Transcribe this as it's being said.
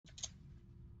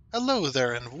Hello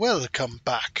there, and welcome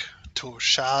back to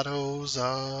Shadows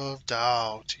of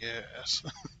Doubt. Yes,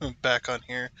 back on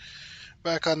here,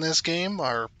 back on this game,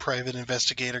 our private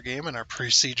investigator game in our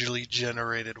procedurally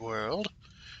generated world.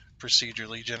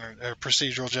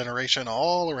 Procedural generation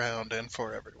all around and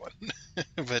for everyone.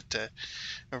 But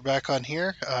we're back on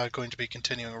here, going to be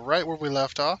continuing right where we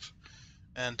left off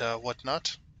and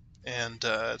whatnot, and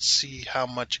see how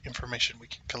much information we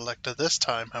can collect at this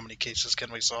time. How many cases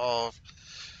can we solve?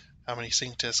 How many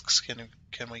sync disks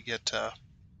can we get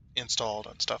installed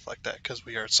and stuff like that? Because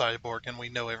we are cyborg and we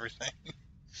know everything.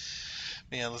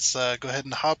 Yeah, let's go ahead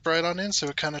and hop right on in. So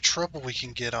what kind of trouble we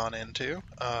can get on into?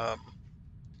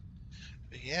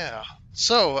 Yeah.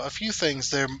 So a few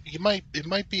things there. It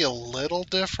might be a little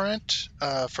different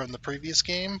from the previous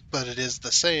game, but it is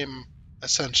the same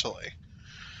essentially.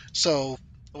 So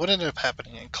what ended up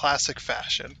happening in classic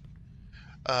fashion?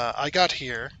 I got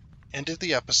here, ended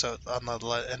the episode on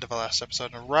the end of the last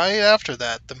episode, and right after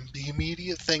that, the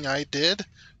immediate thing I did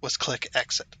was click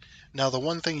exit. Now, the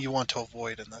one thing you want to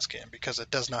avoid in this game, because it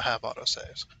does not have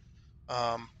autosaves,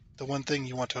 the one thing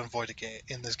you want to avoid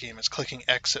in this game is clicking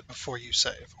exit before you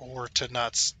save, or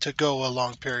to go a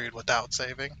long period without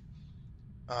saving,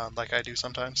 like I do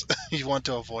sometimes. You want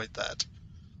to avoid that,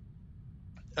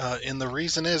 and the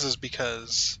reason is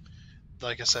because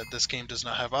like I said, this game does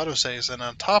not have autosaves, and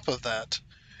on top of that,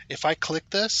 if I click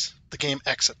this, the game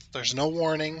exits. There's no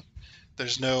warning.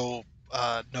 There's no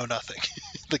nothing.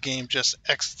 The game just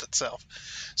exits itself.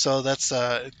 So that's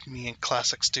me in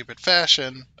classic stupid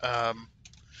fashion.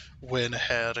 Went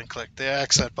ahead and clicked the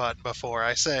exit button before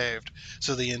I saved.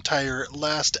 So the entire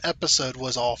last episode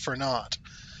was all for naught.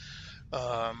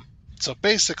 Um, so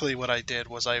basically, what I did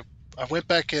was I went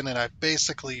back in and I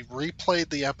basically replayed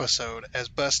the episode as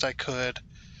best I could.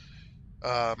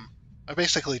 I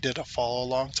basically did a follow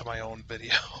along to my own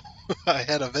video. I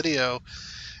had a video,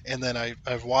 and then I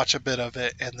watch a bit of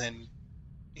it, and then,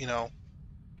 you know,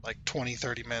 like 20,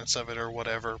 30 minutes of it or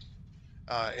whatever,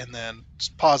 and then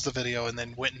pause the video and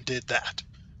then went and did that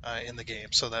in the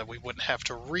game so that we wouldn't have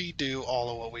to redo all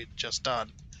of what we'd just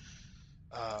done.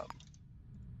 Um,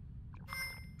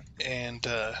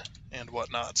 and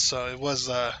whatnot. So it was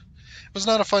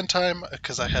not a fun time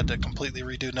because I had to completely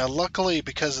redo. Now, luckily,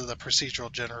 because of the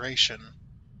procedural generation,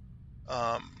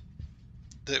 um,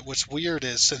 what's weird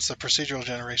is since the procedural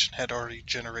generation had already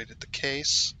generated the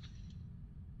case,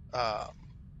 um,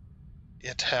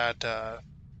 it had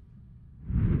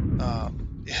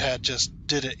it had just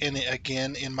did it in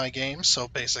again in my game. So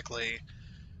basically,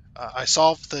 I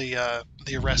solved the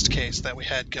arrest case that we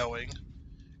had going,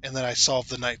 and then I solved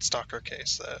the Night Stalker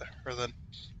case, or the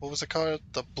what was it called?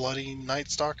 The Bloody Night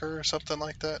Stalker or something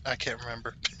like that. I can't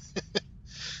remember.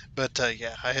 But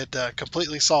yeah, I had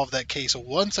completely solved that case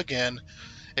once again.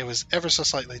 It was ever so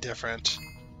slightly different.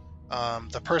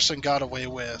 The person got away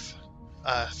with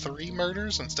 3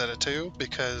 murders instead of 2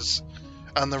 because,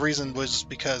 and the reason was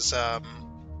because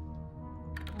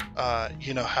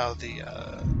you know how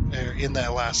in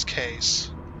that last case,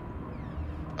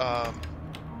 um,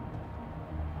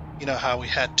 you know how we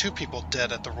had 2 people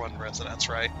dead at the one residence,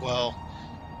 right? Well,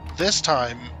 this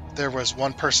time there was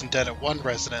 1 person dead at one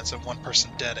residence and 1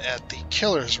 person dead at the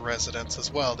killer's residence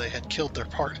as well. They had killed their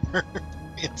partner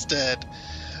instead.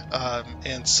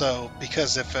 And so,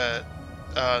 because if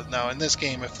now in this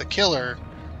game, if the killer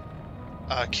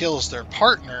kills their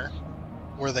partner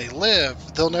where they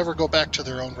live, they'll never go back to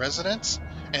their own residence,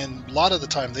 and a lot of the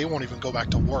time they won't even go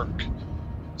back to work.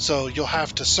 So you'll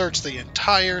have to search the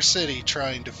entire city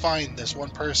trying to find this one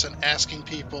person, asking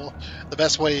people. The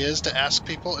best way is to ask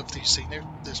people if they've seen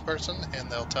this person,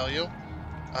 and they'll tell you.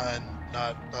 And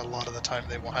not a lot of the time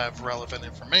they will have relevant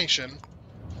information.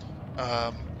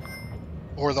 Um,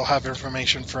 or they'll have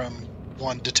information from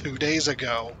 1 to 2 days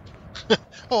ago.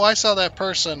 Oh, I saw that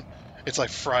person. It's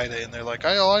like Friday, and they're like,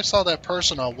 I saw that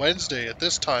person on Wednesday at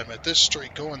this time at this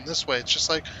street going this way. It's just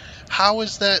like, how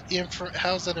is that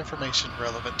information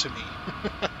relevant to me?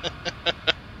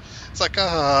 It's like,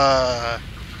 I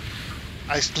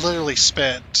literally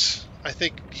spent, I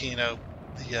think,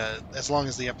 as long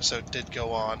as the episode did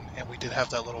go on, and we did have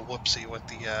that little whoopsie with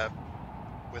the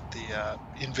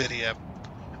NVIDIA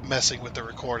messing with the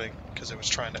recording because it was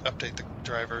trying to update the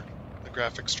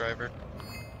graphics driver,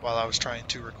 while I was trying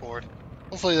to record.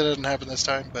 Hopefully that doesn't happen this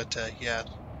time, but yeah,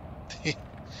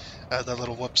 the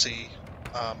little whoopsie.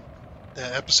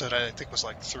 The episode I think was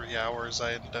like 3 hours.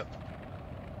 I ended up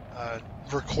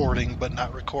recording but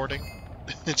not recording,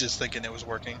 just thinking it was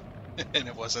working, and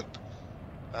it wasn't.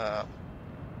 Um,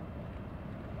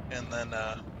 and then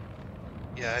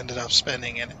yeah, I ended up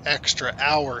spending an extra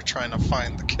hour trying to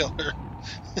find the killer.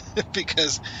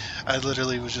 because I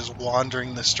literally was just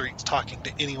wandering the streets talking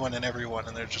to anyone and everyone,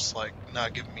 and they're just like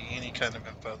not giving me any kind of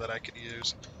info that I could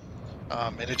use.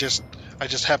 And I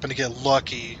just happened to get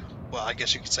lucky. Well, I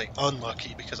guess you could say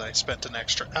unlucky, because I spent an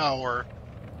extra hour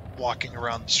walking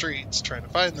around the streets trying to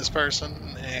find this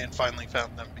person, and finally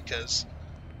found them because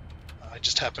I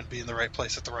just happened to be in the right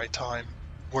place at the right time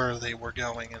where they were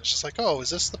going. And it's just like, oh, is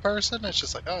this the person? And it's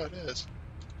just like, oh, it is.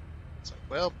 It's like,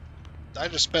 well, I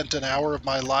just spent an hour of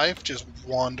my life just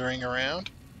wandering around.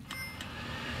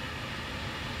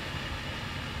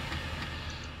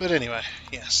 But anyway,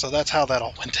 yeah, so that's how that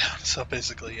all went down. So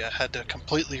basically, yeah, I had to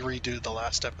completely redo the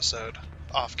last episode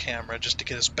off camera just to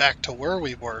get us back to where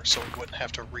we were, so we wouldn't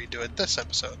have to redo it this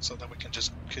episode, so that we can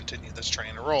just continue this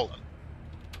train rolling.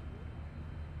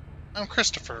 I'm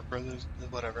Christopher, brother,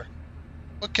 whatever.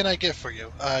 What can I get for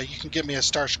you? You can get me a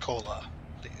starch cola,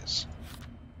 please.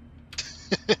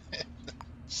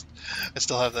 I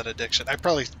still have that addiction. I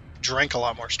probably drank a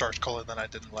lot more starch cola than I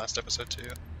did in the last episode, too.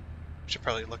 Should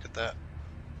probably look at that.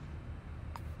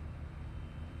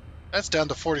 That's down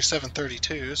to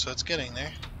 47.32, so it's getting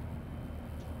there.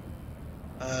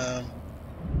 I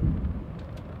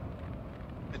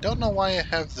don't know why I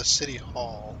have the City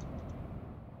Hall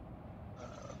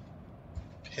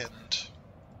pinned.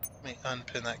 Let me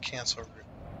unpin that cancel route.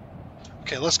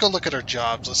 Okay, let's go look at our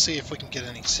jobs. Let's see if we can get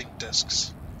any sync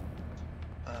disks.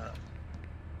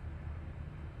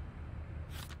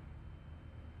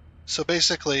 So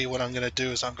basically what I'm going to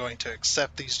do is I'm going to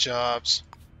accept these jobs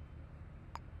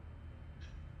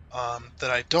that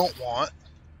I don't want,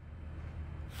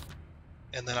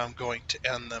 and then I'm going to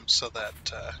end them so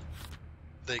that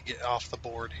they get off the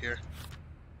board here.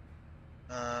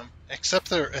 Except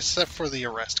for the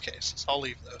arrest cases. I'll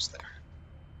leave those there.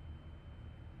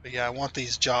 But yeah, I want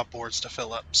these job boards to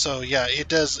fill up. So yeah, it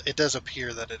does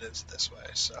appear that it is this way.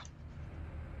 So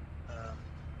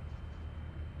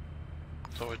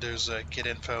what we do is get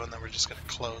info, and then we're just going to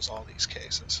close all these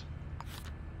cases.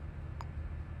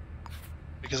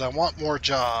 Because I want more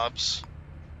jobs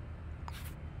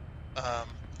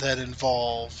that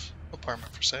involve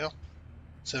apartment for sale.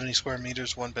 70 square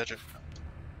meters, 1 bedroom.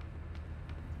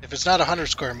 If it's not 100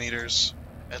 square meters,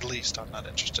 at least I'm not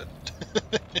interested.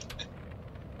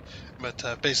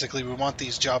 But basically we want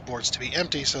these job boards to be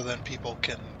empty so then people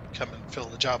can come and fill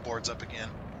the job boards up again.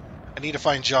 I need to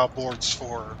find job boards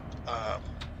for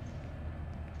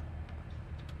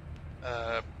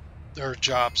or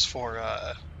jobs for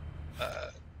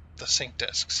the sync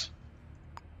disks.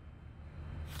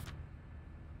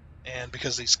 And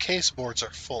because these case boards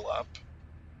are full up,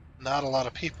 not a lot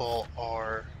of people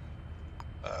are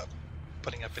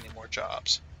putting up any more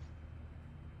jobs.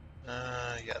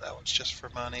 Yeah, that one's just for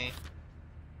money.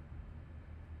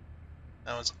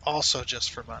 That one's also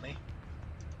just for money.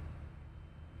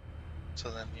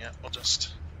 So then, yeah, we'll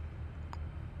just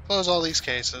close all these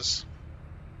cases.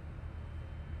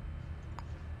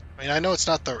 I mean, I know it's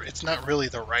not really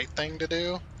the right thing to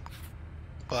do,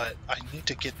 but I need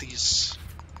to get these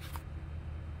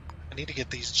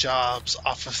jobs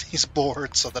off of these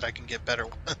boards so that I can get better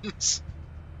ones.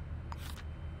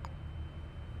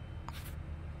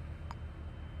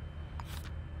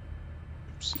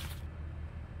 Oops.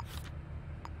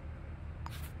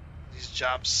 These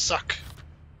jobs suck.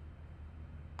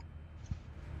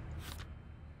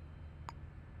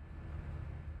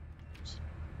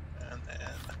 And then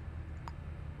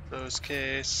close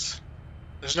case.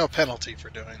 There's no penalty for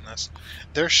doing this.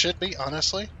 There should be,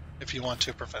 honestly, if you want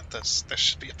to prevent this. There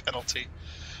should be a penalty.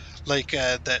 Like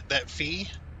that fee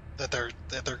that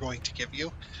they're going to give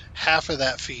you, half of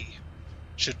that fee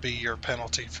should be your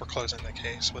penalty for closing the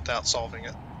case without solving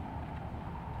it.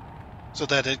 So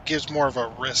that it gives more of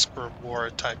a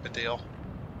risk-reward type of deal.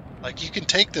 Like, you can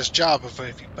take this job,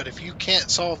 but if you can't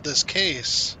solve this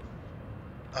case,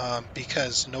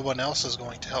 because no one else is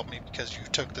going to help me because you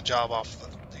took the job off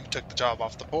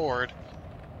the board,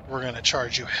 we're going to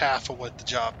charge you half of what the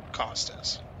job cost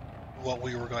is. What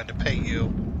we were going to pay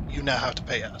you, you now have to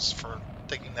pay us for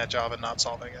taking that job and not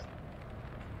solving it.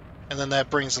 And then that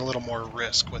brings a little more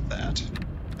risk with that.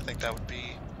 I think that would be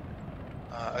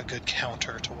a good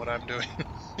counter to what I'm doing.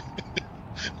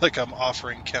 Like, I'm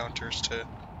offering counters to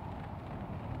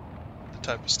the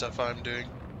type of stuff I'm doing.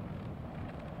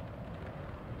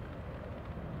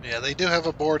 Yeah, they do have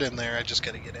a board in there. I just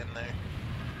gotta get in there.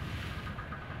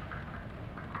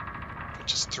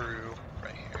 Which is through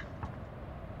right here.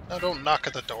 No, don't knock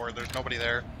at the door. There's nobody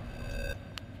there.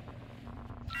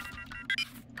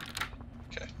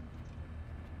 Okay.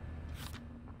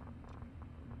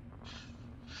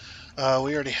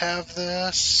 We already have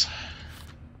this.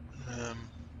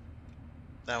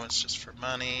 That one's just for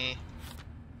money.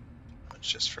 That one's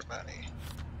just for money.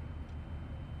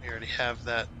 We already have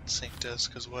that sync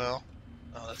disk as well.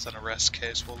 Oh, that's an arrest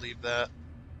case. We'll leave that.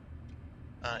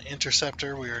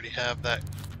 Interceptor, we already have that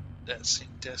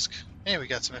sync disk. Hey, we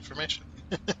got some information.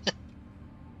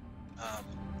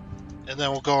 And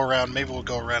then we'll go around. Maybe we'll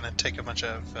go around and take a bunch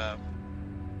of what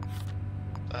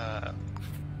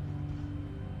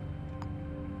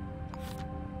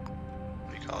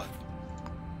do you call it?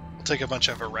 We'll take a bunch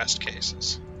of arrest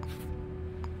cases.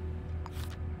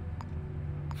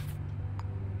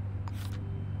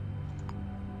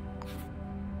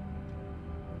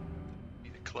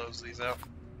 Need to close these out.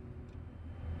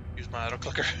 Use my auto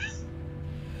clicker.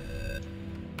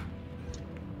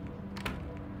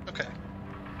 Okay.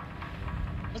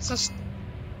 What's this?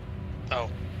 Oh,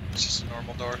 it's just a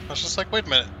normal door. I was just like, wait a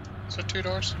minute. Is there 2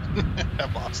 doors?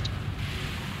 I'm lost.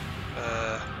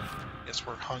 Guess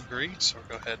we're hungry, so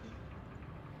we'll go ahead and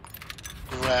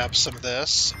grab some of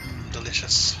this.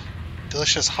 Delicious.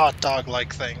 Delicious hot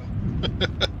dog-like thing.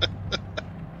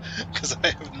 Because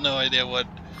I have no idea what...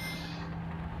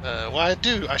 well, I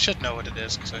do. I should know what it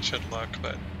is, because I should look,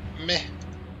 but meh.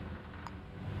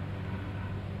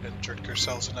 And drink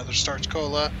ourselves another starch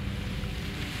cola.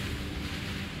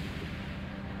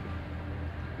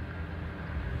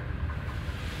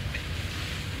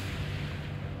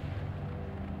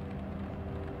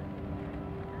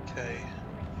 Okay.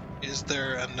 Is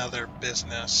there another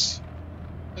business?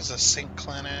 There's a sink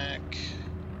clinic.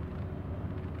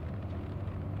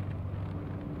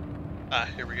 Ah,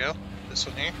 here we go. This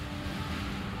one here.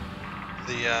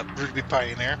 The Ruby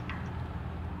Pioneer.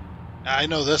 I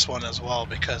know this one as well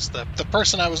because the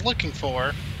person I was looking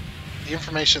for, the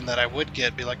information that I would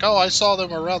get, be like, oh, I saw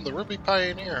them around the Ruby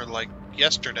Pioneer like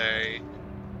yesterday,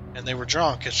 and they were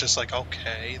drunk. It's just like,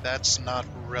 okay, that's not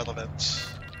relevant.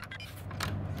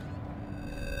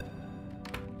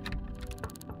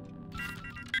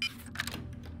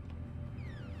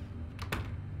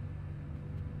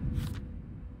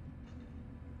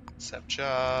 Accept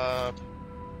job.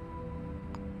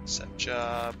 Accept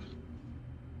job.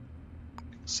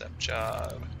 Accept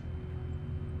job.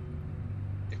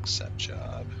 Accept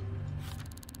job.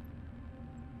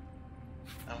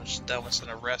 That one's an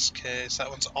arrest case. That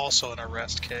one's also an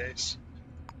arrest case.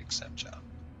 Accept job.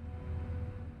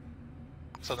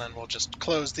 So then we'll just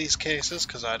close these cases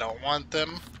because I don't want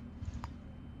them.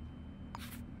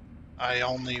 I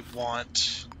only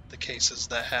want the cases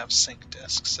that have sync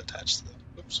disks attached to them.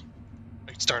 Oops.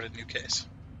 I can start a new case.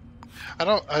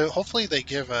 Hopefully they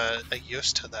give a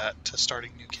use to that, to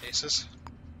starting new cases.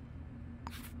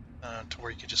 To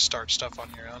where you can just start stuff on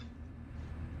your own.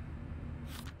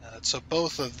 So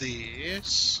both of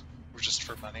these were just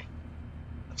for money.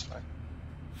 That's fine.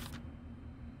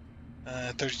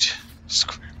 32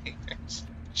 square meters.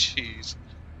 Jeez.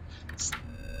 It's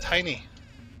tiny.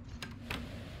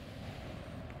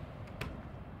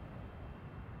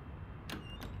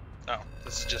 Oh,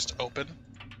 this is just open.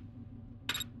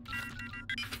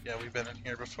 Yeah, we've been in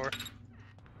here before.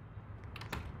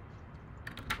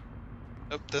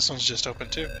 Oh, this one's just open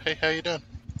too. Hey, how you doing?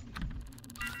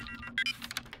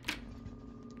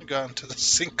 I got into the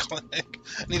sink clinic.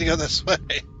 I need to go this way.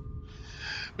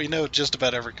 We know just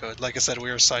about every code. Like I said, we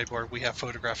are a sideboard. We have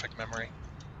photographic memory.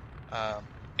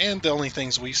 And the only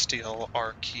things we steal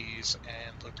are keys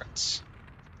and blueprints.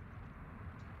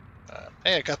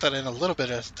 Hey, I got that in a little bit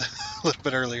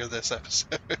earlier this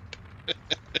episode.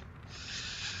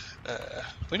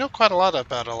 We know quite a lot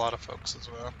about a lot of folks as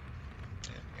well.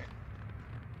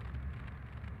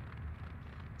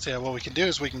 So yeah, what we can do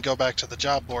is we can go back to the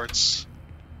job boards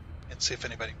and see if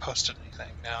anybody posted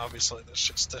anything. Now, obviously, there's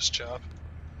just this job.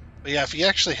 But yeah, if you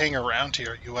actually hang around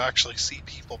here, you actually see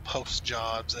people post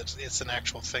jobs. It's an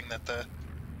actual thing that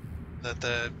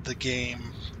the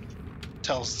game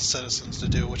tells the citizens to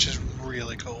do, which is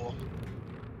really cool.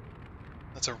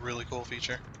 That's a really cool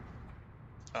feature.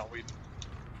 Oh, we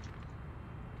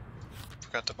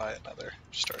forgot to buy another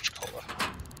starch cola.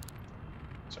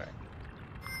 Sorry.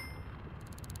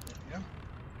 There you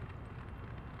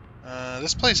go.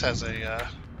 This place has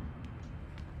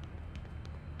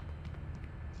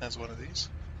has one of these.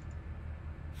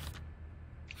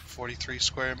 43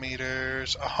 square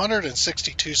meters,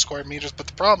 162 square meters, but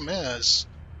the problem is,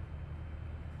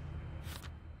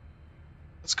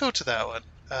 let's go to that one.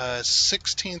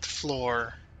 16th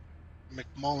floor,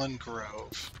 McMullen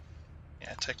Grove.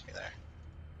 Yeah, take me there.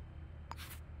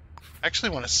 I actually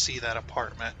want to see that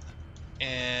apartment,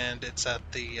 and it's at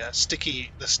the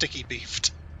sticky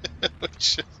beefed,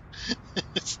 which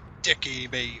is sticky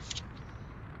beefed.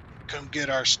 Come get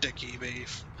our sticky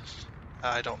beef.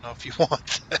 I don't know if you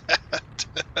want that.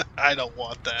 I don't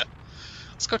want that.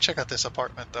 Let's go check out this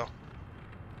apartment though.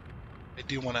 I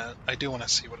do wanna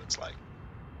see what it's like.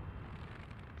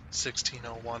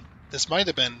 1601. This might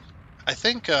have been, I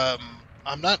think,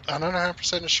 I'm not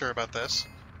 100% sure about this,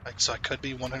 so I could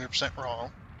be 100%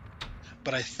 wrong.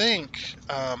 But I think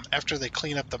after they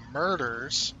clean up the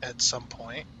murders at some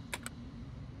point,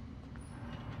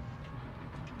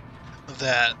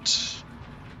 that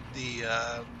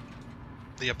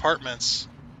the apartments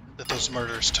that those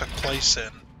murders took place in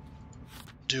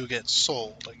do get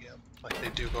sold again. Like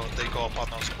they go up on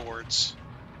those boards,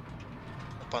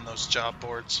 up on those job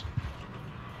boards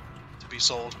to be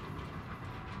sold.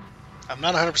 I'm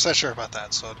not 100% sure about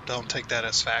that, so don't take that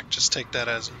as fact. Just take that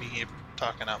as me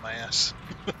talking out my ass.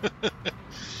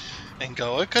 And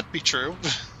go, it could be true.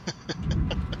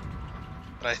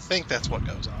 But I think that's what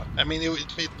goes on. I mean, it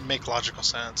would make logical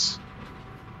sense.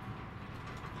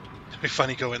 It'd be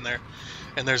funny go in there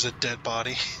and there's a dead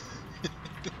body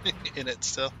in it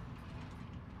still.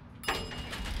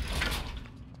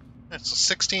 It's a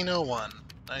 1601.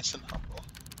 Nice and humble.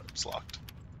 It's locked.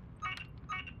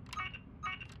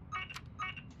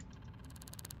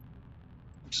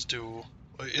 Just do...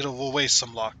 We'll waste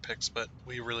some lockpicks, but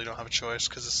we really don't have a choice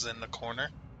because this is in the corner.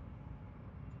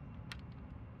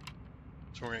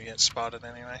 So we're going to get spotted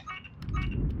anyway.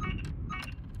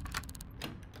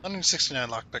 169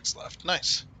 lockpicks left.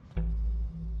 Nice.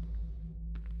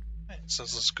 Right, so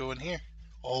let's go in here.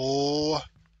 Oh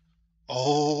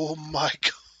my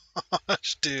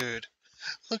gosh, dude.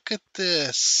 Look at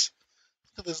this.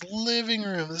 Look at this living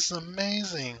room. This is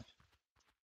amazing.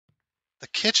 The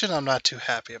kitchen I'm not too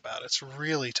happy about. It's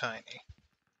really tiny.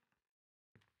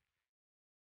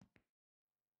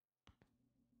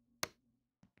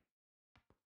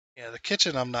 Yeah, the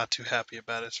kitchen I'm not too happy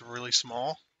about. It's really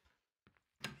small.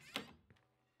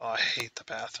 Oh, I hate the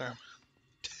bathroom.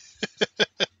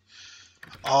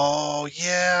 Oh,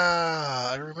 yeah.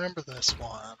 I remember this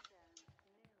one.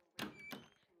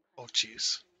 Oh,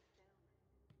 jeez.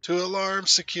 2 alarm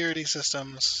security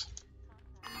systems.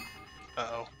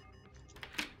 Uh-oh.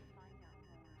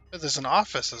 Oh, there's an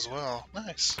office as well.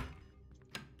 Nice.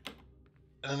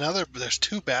 And there's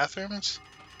 2 bathrooms?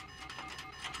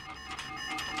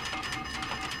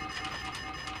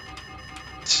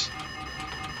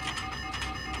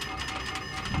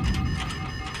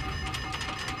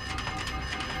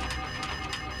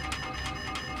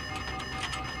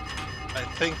 I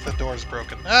think the door's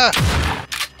broken. Ah!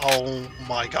 Oh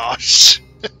my gosh.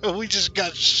 We just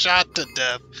got shot to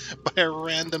death by a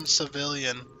random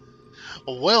civilian.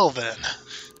 Well then.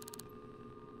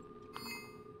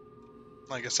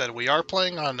 Like I said, we are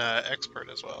playing on expert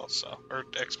as well, so... Or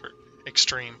expert.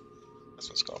 Extreme. That's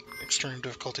what it's called. Extreme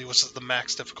difficulty, which is the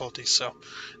max difficulty, so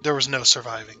there was no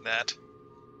surviving that.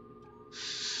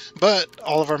 But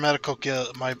all of our medical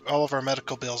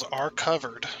bills are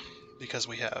covered because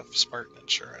we have Spartan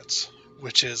insurance,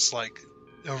 which is like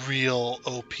a real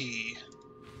OP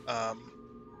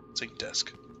sync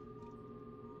disk.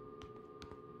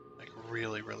 Like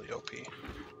really, really OP.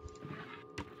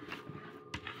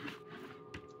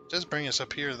 Does bring us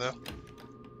up here though.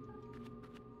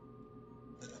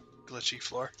 Glitchy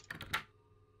floor.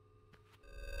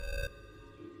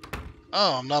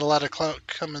 Oh, I'm not allowed to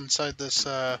come inside this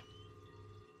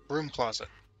broom closet.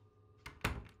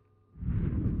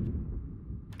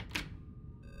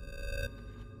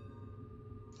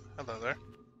 Hello there.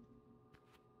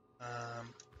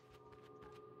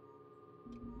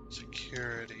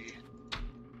 Security.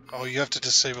 Oh, you have to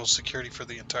disable security for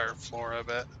the entire floor, I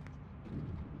bet.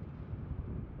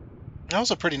 That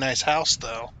was a pretty nice house,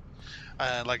 though.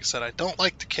 Like I said, I don't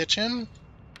like the kitchen,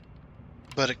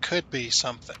 but it could be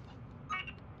something.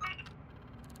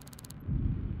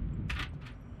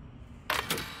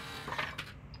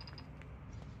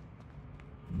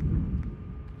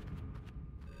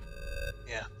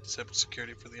 Yeah, disable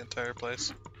security for the entire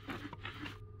place.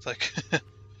 It's like,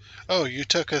 oh, you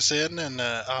took us in and,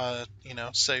 you know,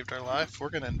 saved our life. We're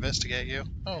gonna investigate you.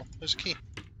 Oh, there's a key.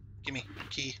 Gimme.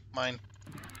 Key. Mine.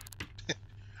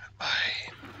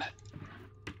 Mine.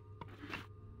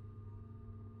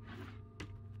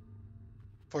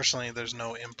 Fortunately, there's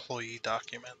no employee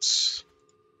documents.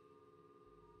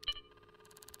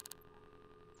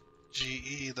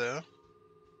 GE, though.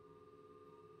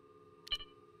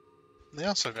 They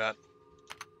also got...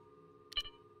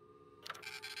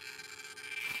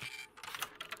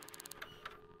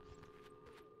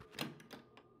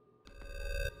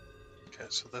 Okay,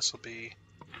 so this will be...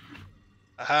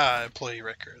 Aha, employee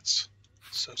records.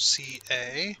 So CA.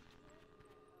 I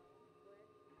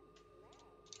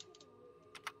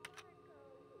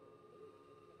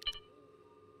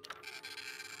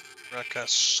Rebecca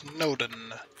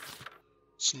Snowden.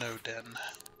 Snowden.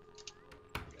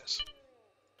 Yes.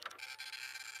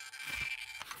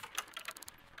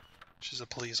 She's a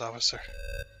police officer.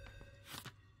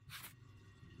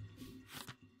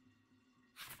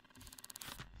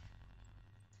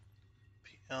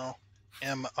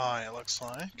 PLMI looks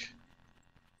like.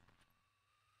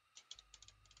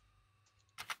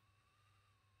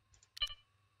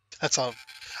 That's all.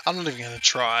 I'm not even gonna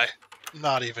try.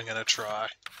 Not even gonna try.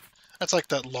 That's like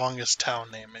that longest town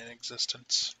name in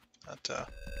existence. That,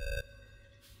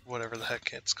 whatever the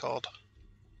heck it's called.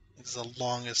 It's the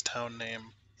longest town name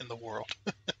in the world.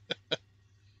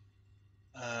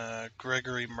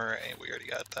 Gregory Murray. We already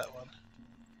got that one.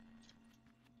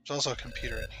 There's also a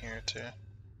computer in here, too.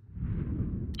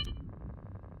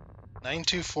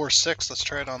 9246. Let's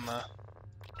try it on the...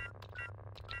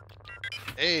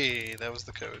 Hey, that was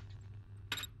the code.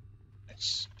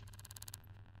 Nice.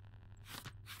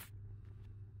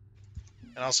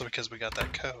 And also because we got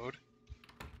that code.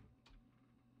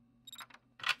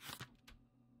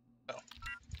 Oh.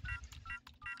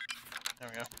 There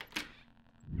we go.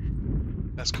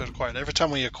 Passcode acquired. Every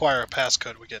time we acquire a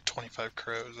passcode, we get 25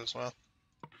 crows as well.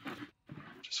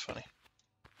 Which is funny.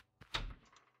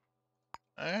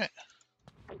 Alright.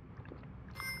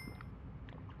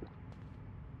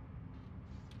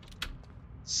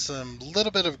 Some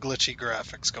little bit of glitchy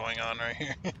graphics going on right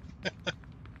here.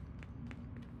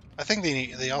 I think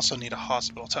they also need a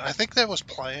hospital. I think that was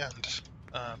planned,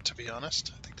 to be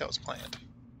honest. I think that was planned.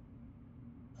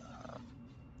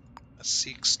 A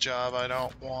Seek's job I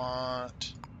don't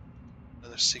want.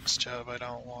 Another Seek's job I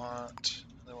don't want.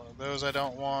 Another one of those I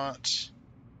don't want.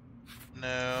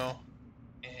 No.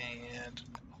 And...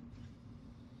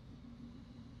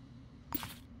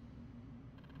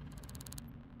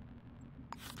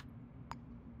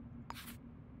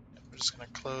 we're just going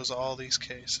to close all these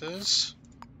cases.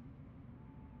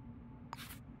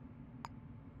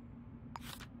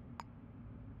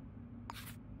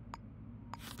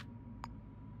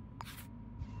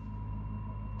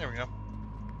 There we go.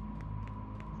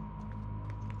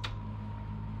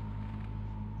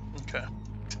 Okay.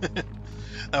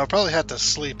 Now we'll probably have to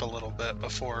sleep a little bit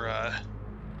before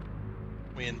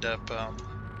we end up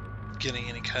getting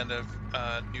any kind of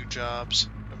new jobs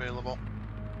available.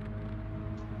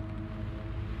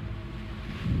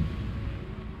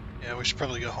 Yeah, we should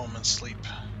probably go home and sleep.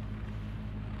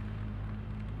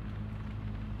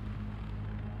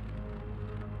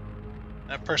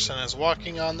 That person is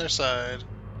walking on their side.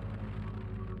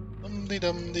 Alrighty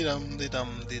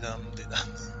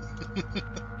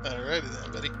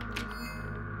then, buddy.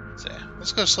 So, yeah,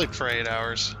 let's go sleep for 8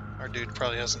 hours. Our dude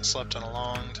probably hasn't slept in a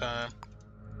long time.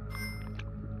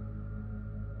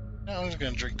 Now I'm just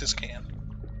gonna drink this can.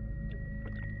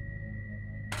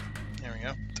 There we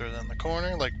go. Throw that in the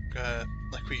corner like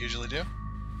we usually do.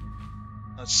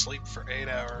 Let's sleep for 8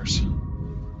 hours.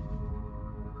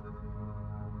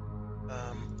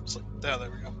 Sleep. Oh,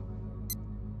 there we go.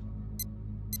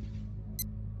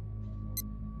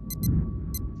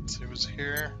 Let's see what's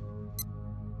here.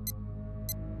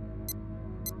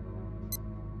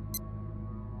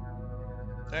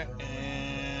 Okay,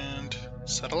 and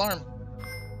set alarm.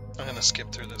 I'm gonna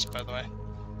skip through this, by the way.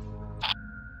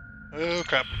 Oh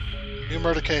crap. New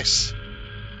murder case.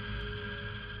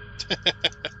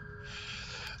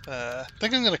 I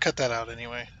think I'm gonna cut that out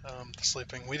anyway. The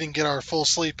sleeping. We didn't get our full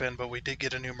sleep in, but we did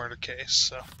get a new murder case,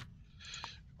 so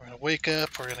we're gonna wake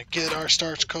up, we're gonna get our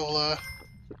starch cola.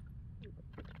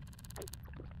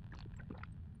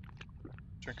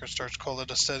 Drink our starch cola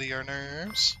to steady our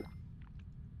nerves.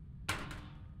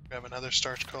 Grab another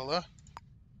starch cola.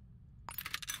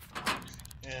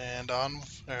 And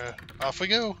off we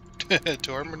go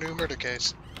to our new murder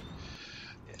case.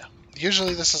 Yeah.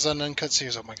 Usually this is an uncut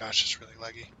series. Oh my gosh, it's really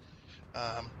laggy.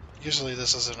 Usually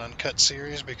this is an uncut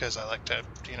series because I like to,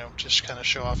 you know, just kind of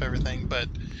show off everything, but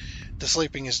the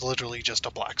sleeping is literally just a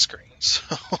black screen.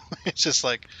 So it's just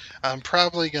like, I'm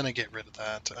probably going to get rid of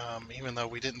that, even though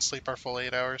we didn't sleep our full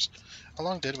 8 hours. How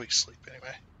long did we sleep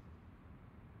anyway?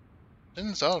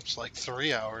 Didn't so it's like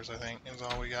 3 hours, I think, is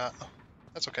all we got.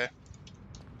 That's okay.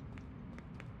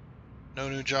 No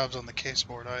new jobs on the case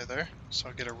board either, so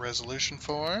I'll get a resolution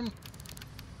form.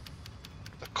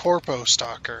 The Corpo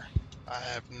Stalker. I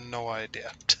have no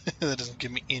idea. That doesn't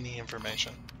give me any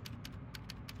information.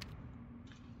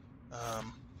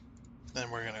 Then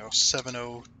we're going to go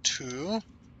 702.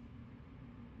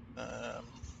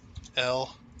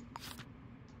 L.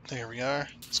 There we are.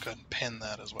 Let's go ahead and pin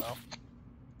that as well,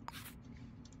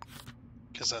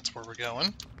 because that's where we're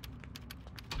going.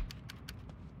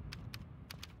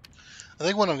 I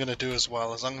think what I'm going to do as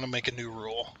well is I'm going to make a new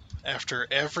rule. after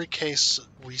every case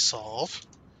we solve,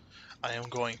 I am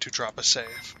going to drop a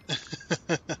save.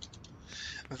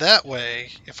 That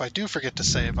way, if I do forget to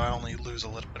save, I only lose a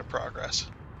little bit of progress.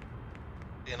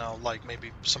 You know, like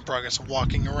maybe some progress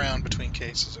walking around between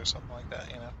cases or something like that,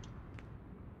 you know.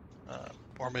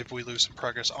 Or maybe we lose some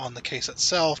progress on the case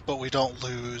itself, but we don't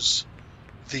lose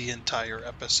the entire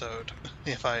episode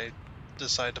if I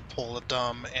decide to pull a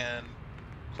dumb and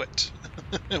quit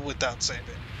without saving.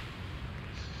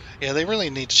 Yeah, they really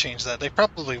need to change that. They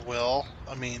probably will.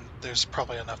 I mean, there's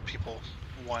probably enough people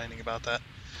whining about that.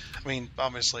 I mean,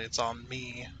 obviously it's on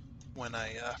me when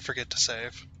I forget to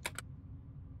save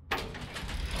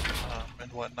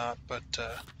and whatnot, but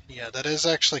yeah, that is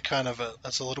actually kind of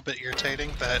that's a little bit irritating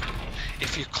that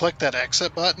if you click that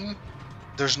exit button,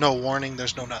 there's no warning,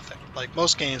 there's no nothing. Like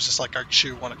most games, it's like, aren't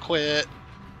you want to quit?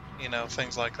 You know,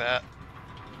 things like that.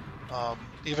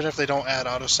 Even if they don't add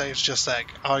autosaves, just like,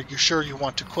 are you sure you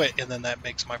want to quit? And then that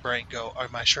makes my brain go,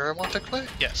 am I sure I want to quit?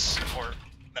 Yes, or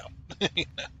no. You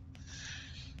know?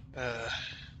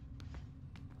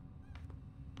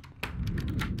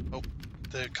 Oh,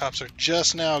 the cops are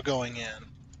just now going in.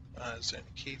 Is there any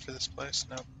key for this place?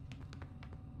 No.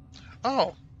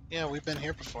 Oh, yeah, we've been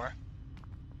here before.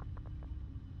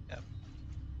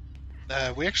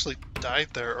 Yeah. We actually died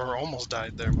there, or almost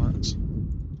died there once.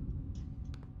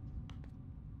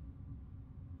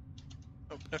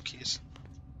 Oh, no keys.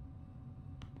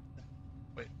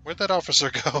 Wait, where'd that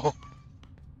officer go?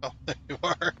 Oh, there you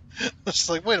are. It's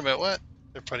like, wait a minute, what?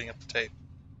 They're putting up the tape.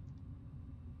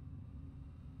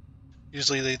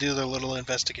 Usually they do their little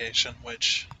investigation,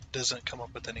 which doesn't come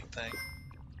up with anything.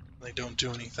 They don't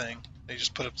do anything. They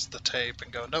just put up the tape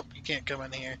and go, nope, you can't come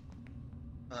in here.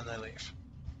 And then they leave.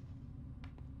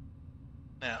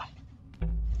 Now,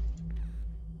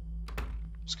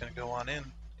 just going to go on in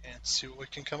and see what we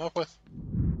can come up with.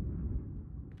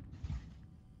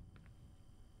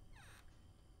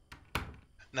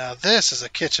 Now this is a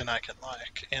kitchen I can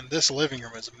like, and this living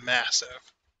room is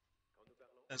massive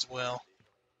as well.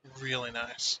 Really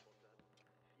nice.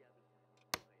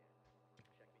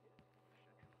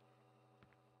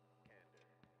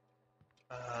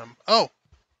 Oh!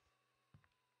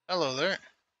 Hello there.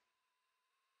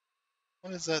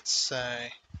 What does that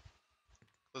say?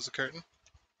 Close the curtain?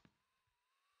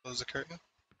 Close the curtain?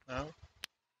 No?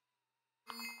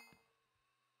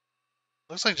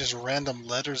 Looks like just random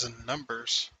letters and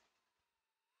numbers.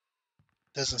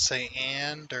 Doesn't say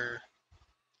and or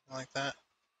like that.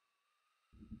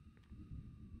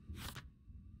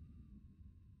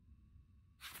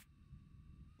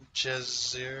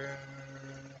 Jazir.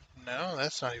 No,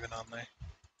 that's not even on there.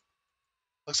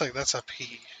 Looks like that's a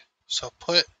P. So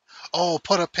put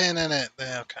a pin in it.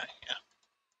 Okay, yeah.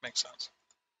 Makes sense.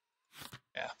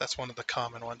 Yeah, that's one of the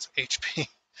common ones. HP.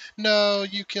 No,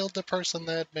 you killed the person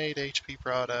that made HP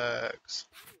products.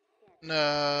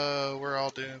 No, we're all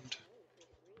doomed.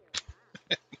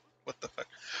 What the fuck?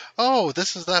 Oh,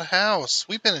 this is that house.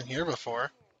 We've been in here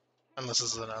before. Unless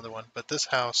this is another one. But this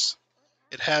house,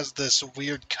 it has this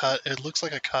weird cut. It looks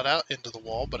like a cutout into the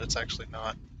wall, but it's actually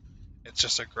not. It's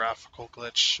just a graphical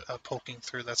glitch poking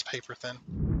through that's paper thin.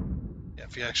 Yeah,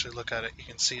 if you actually look at it, you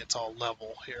can see it's all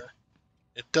level here.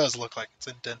 It does look like it's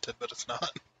indented, but it's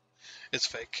not. It's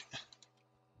fake.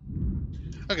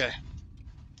 Okay.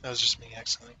 That was just me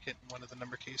accidentally hitting one of the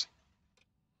number keys.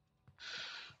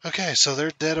 Okay, so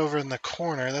they're dead over in the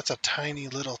corner. That's a tiny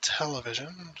little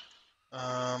television.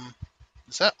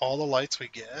 Is that all the lights we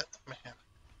get? Man.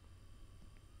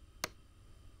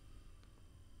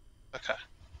 Okay.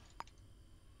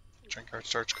 Drink our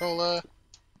starch cola.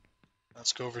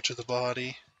 Let's go over to the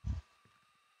body.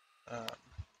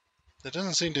 That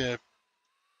doesn't seem to...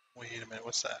 Wait a minute,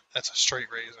 what's that? That's a straight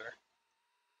razor.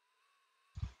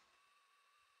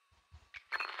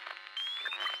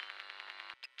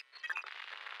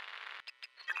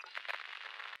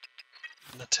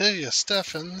 Natalia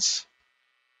Steffens.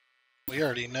 We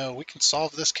already know we can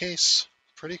solve this case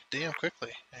pretty damn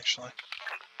quickly, actually.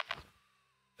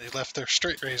 They left their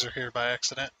straight razor here by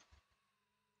accident.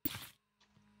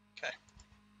 Okay.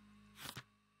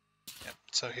 Yep.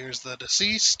 So here's the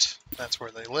deceased. That's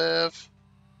where they live.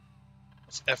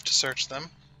 Let's F to search them.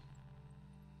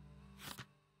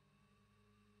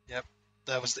 Yep.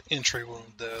 That was the entry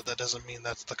wound, though. That doesn't mean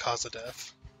that's the cause of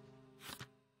death.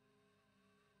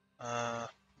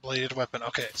 Bladed weapon.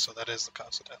 Okay, so that is the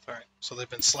cause of death. Alright. So they've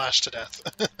been slashed to death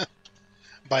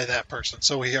by that person.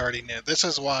 So we already knew. This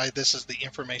is why this is the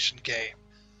information game.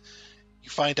 You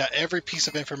find out every piece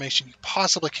of information you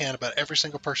possibly can about every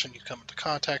single person you come into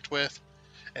contact with,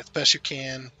 as best you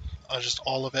can, just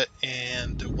all of it,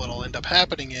 and what'll end up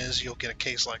happening is you'll get a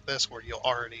case like this where you'll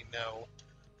already know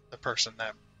the person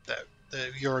that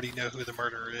you already know who the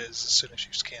murderer is as soon as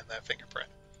you scan that fingerprint.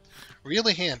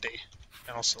 Really handy.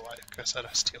 And also, like I said,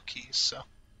 I steal keys, so.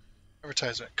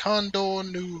 Advertisement. Condor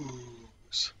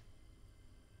News.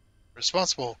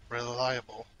 Responsible,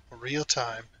 reliable, real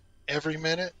time, every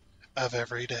minute of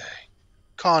every day.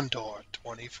 Condor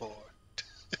 24.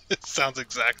 It sounds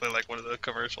exactly like one of the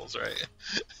commercials, right?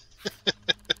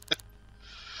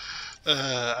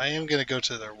 I am going to go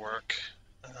to their work.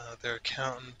 Their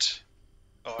accountant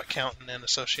and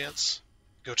associates.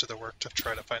 Go to their work to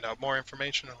try to find out more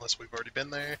information, unless we've already been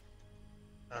there.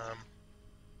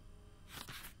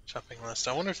 Shopping list.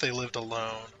 I wonder if they lived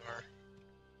alone, or...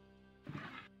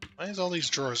 Why is all these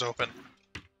drawers open?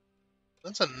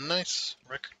 That's a nice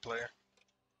record player.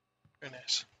 Very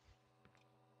nice.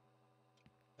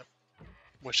 Yep.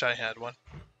 Wish I had one.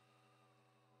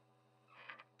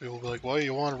 People will be like, "Well,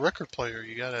 you want a record player?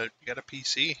 You got a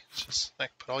PC. It's just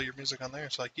like put all your music on there."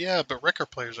 It's like, yeah, but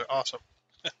record players are awesome.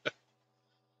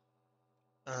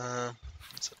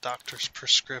 It's a doctor's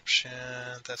prescription.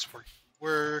 That's where you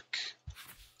work.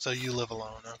 So you live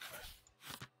alone. Okay,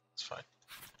 that's fine.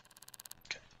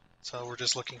 Okay, so we're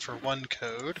just looking for one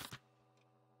code.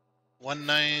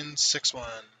 1961.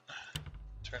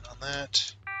 Turn on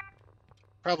that.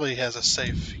 Probably has a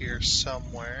safe here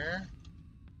somewhere.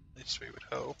 At least we would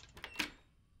hope.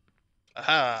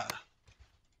 Aha!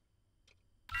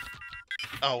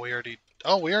 Oh, we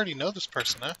already know this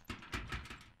person, huh?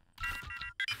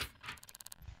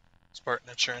 Spartan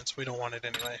Insurance. We don't want it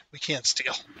anyway. We can't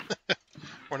steal.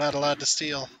 We're not allowed to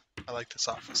steal. I like this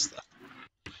office, though.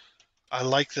 I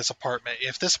like this apartment.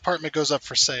 If this apartment goes up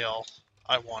for sale,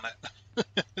 I want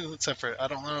it. Except for, I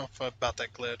don't know about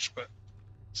that glitch, but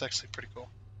it's actually pretty cool.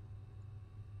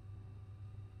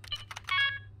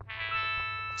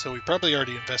 So we probably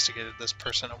already investigated this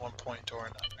person at one point or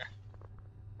another.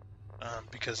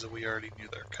 Because we already knew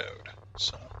their code,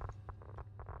 so...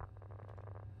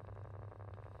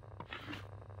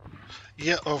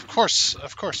 Yeah, of course,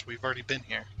 we've already been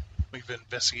here. We've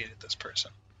investigated this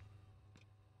person.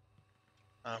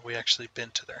 We actually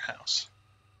been to their house.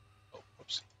 Oh,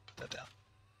 whoops, put that down.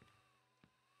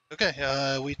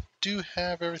 Okay, we do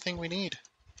have everything we need.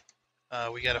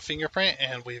 We got a fingerprint,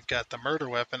 and we've got the murder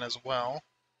weapon as well.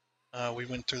 We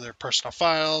went through their personal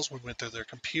files, we went through their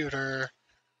computer,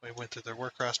 we went through their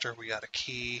work roster, we got a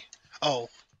key. Oh,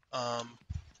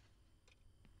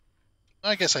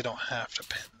 I guess I don't have to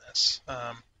pin this.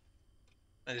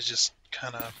 It's just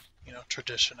kind of,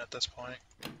 tradition at this point.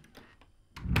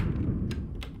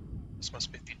 This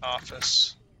must be the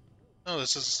office. Oh,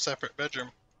 this is a separate bedroom.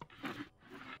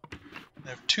 I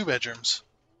have 2 bedrooms.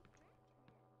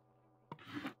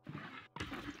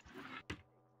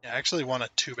 Yeah, I actually want a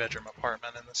 2-bedroom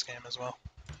apartment in this game as well.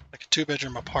 Like a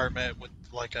 2-bedroom apartment with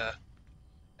like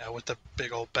with a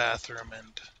big old bathroom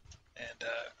and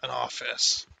an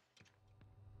office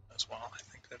as well. I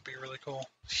think that'd be really cool.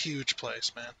 Huge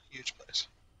place, man. Huge place.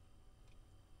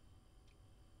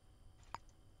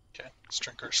 Okay, let's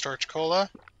drink our starch cola.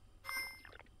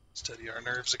 Steady our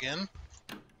nerves again.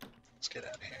 Let's get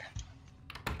out of here.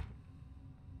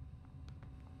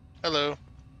 Hello.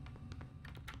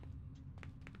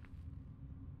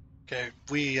 Okay,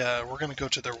 we're gonna go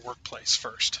to their workplace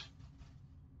first.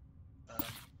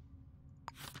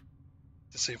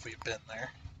 To see if we've been there.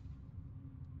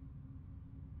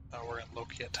 We're in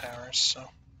Lokia Towers, so...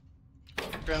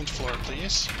 Ground floor,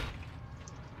 please.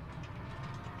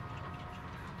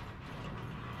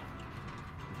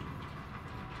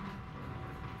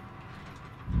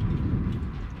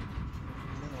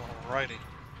 Alrighty.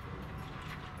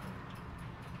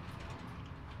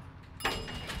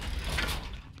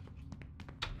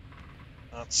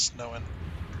 Oh, it's snowing.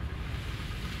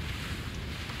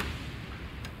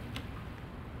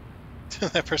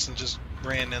 That person just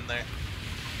ran in there.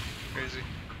 Crazy.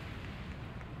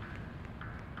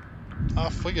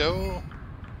 Off we go.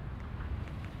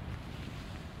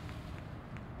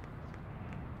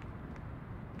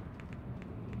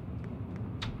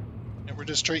 And we're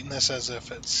just treating this as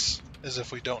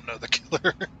if we don't know the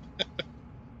killer.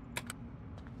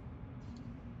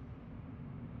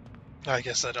 I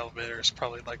guess that elevator is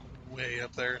probably like way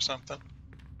up there or something.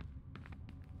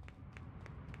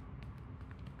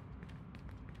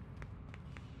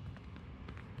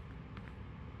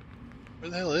 Where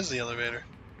the hell is the elevator?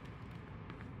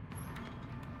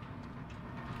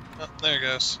 Oh, there it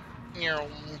goes.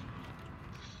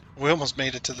 We almost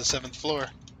made it to the 7th floor.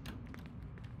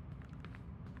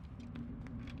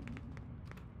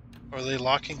 Are they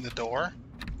locking the door?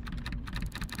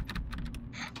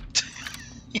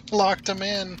 He locked him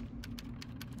in.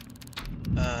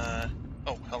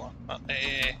 Oh, hello.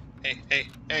 Hey.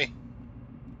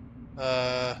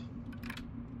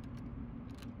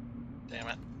 Damn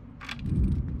it.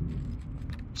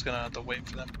 Just gonna have to wait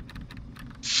for them.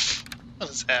 What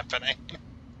is happening?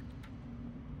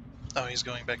 Oh, he's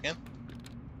going back in?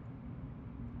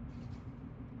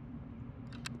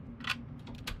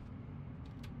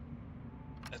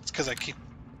 It's because I keep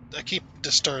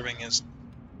disturbing his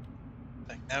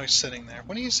thing. Now he's sitting there.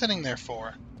 What are you sitting there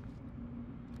for?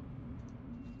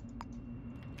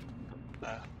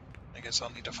 I guess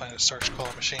I'll need to find a starch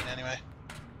cola machine anyway.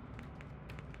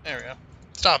 There we go.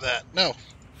 Stop that. No.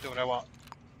 Do what I want.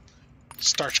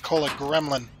 Starch cola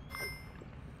gremlin.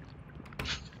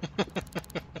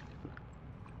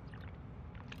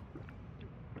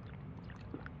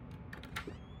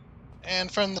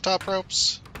 And from the top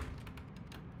ropes.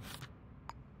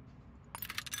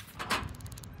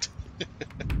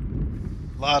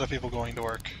 A lot of people going to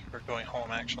work, or going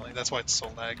home actually. That's why it's so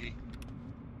laggy.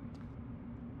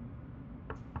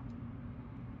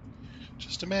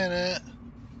 Just a minute.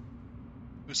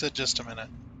 Who said just a minute?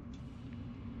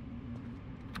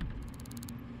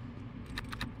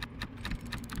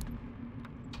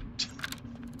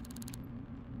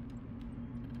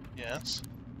 Yes.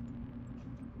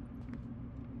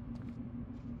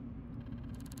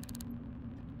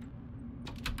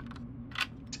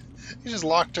 He just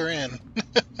locked her in.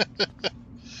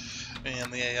 Man,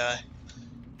 the AI.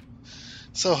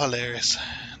 So hilarious.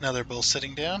 Now they're both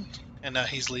sitting down, and now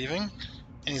he's leaving, and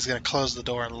he's going to close the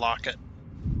door and lock it.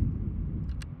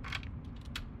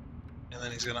 And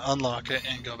then he's going to unlock it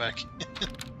and go back in.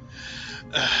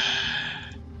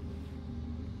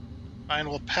 Fine,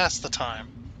 we'll pass the time.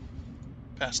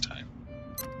 Pass time.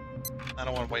 I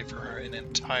don't want to wait for her an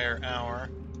entire hour.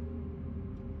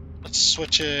 Let's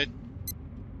switch it.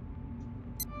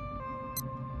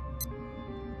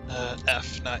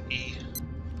 F, not E.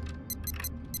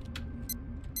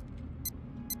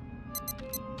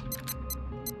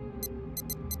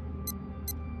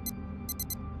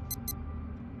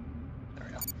 There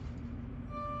we go.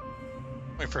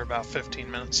 Wait for about 15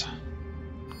 minutes.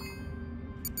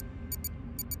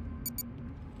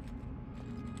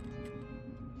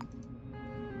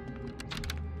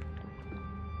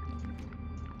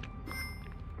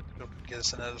 Hope we get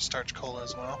us another starch cola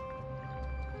as well.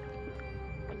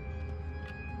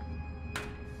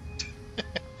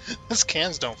 Those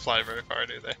cans don't fly very far,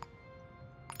 do they?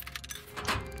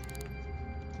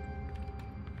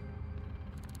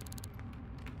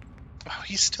 Oh,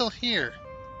 he's still here.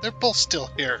 They're both still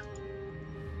here.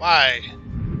 Why?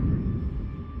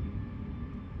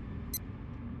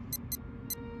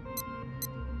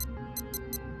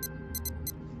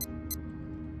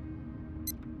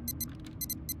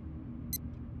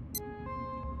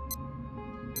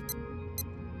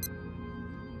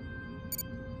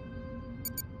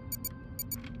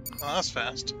 Oh, that's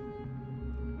fast.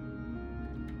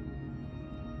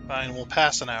 Fine, we'll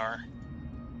pass an hour.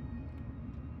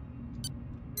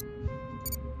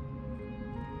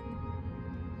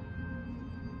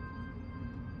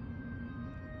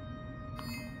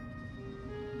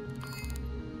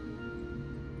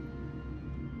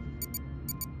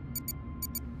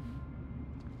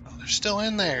 Oh, they're still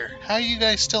in there. How are you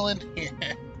guys still in here?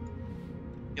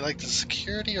 You like the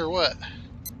security or what?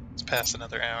 Let's pass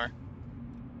another hour.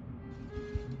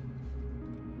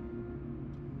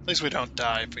 At least we don't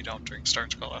die if we don't drink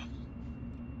starch cola.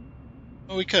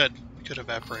 Well, we could. We could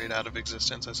evaporate out of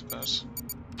existence, I suppose.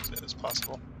 It is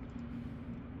possible.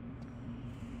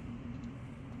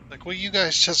 Like, will you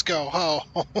guys just go home?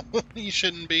 You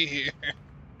shouldn't be here.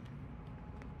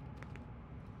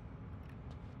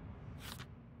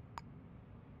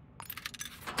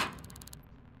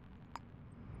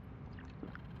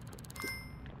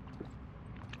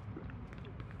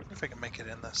 If I can make it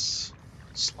in this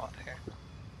slot here.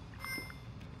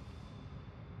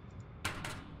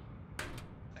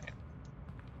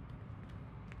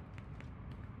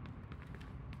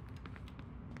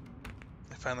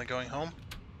 They're finally going home.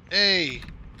 Hey!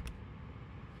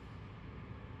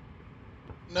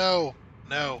 No!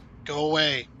 No! Go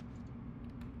away!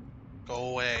 Go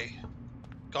away.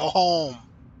 Go home!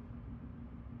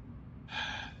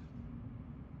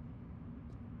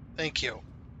 Thank you.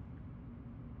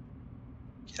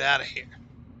 Get out of here.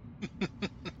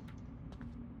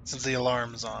 Since the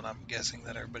alarm's on, I'm guessing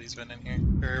that everybody's been in here.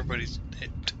 Or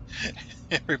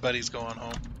everybody's going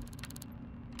home.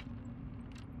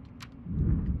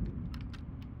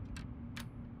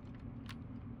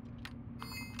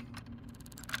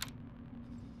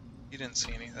 You didn't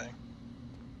see anything.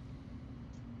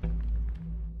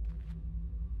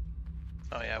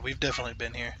 yeah, we've definitely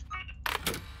been here.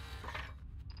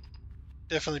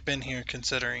 Definitely been here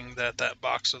considering that that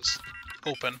box was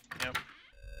open. Yep.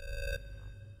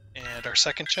 And our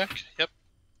second check. Yep.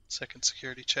 Second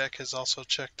security check has also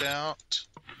checked out.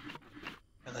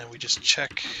 And then we just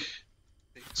check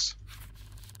these.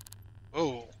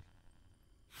 Whoa.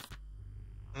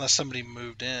 Unless somebody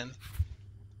moved in.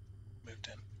 Moved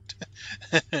in.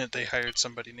 They hired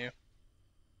somebody new.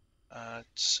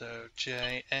 So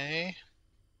JA.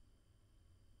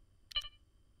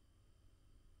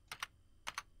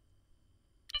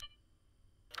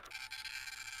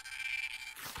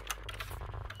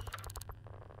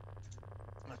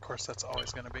 And of course, that's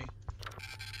always going to be.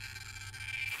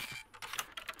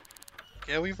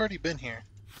 Yeah, we've already been here.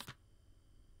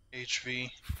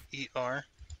 HVER.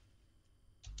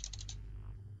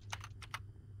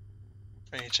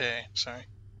 HA, sorry.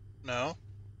 No.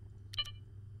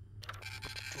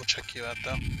 We'll check you out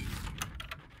though.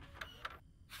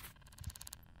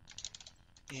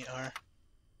 ER.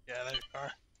 Yeah, there you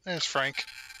are. There's Frank.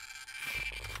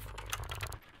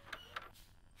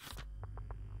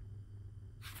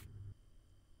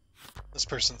 This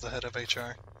person's the head of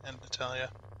HR, and Natalia.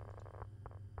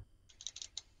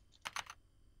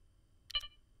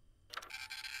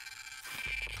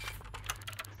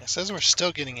 It says we're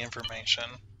still getting information,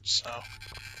 so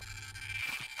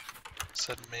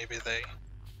said maybe they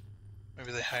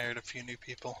hired a few new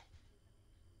people.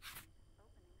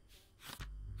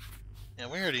 Yeah,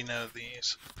 we already know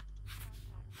these.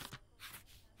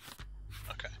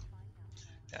 Okay.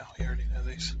 Yeah, we already know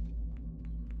these.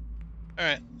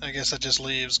 Alright, I guess that just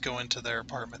leaves going to their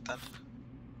apartment then.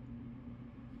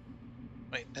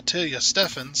 Wait, Natalia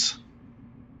Steffens.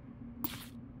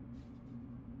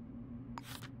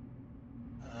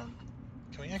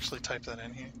 Can we actually type that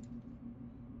in here?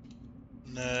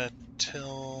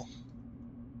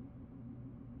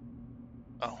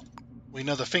 Oh, we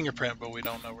know the fingerprint, but we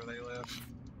don't know where they live.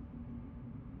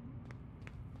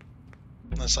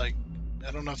 Unless, like,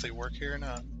 I don't know if they work here or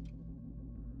not.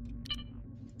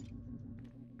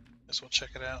 Guess we'll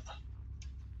check it out.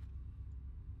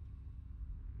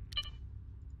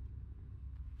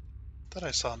 Thought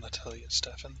I saw Natalia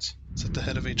Steffens. Is it the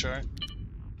head of HR?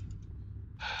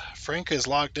 Frank is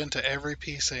logged into every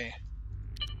PC.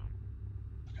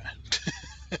 Okay.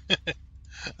 I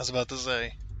was about to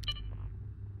say.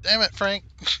 Damn it, Frank!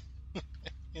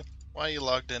 Why are you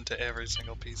logged into every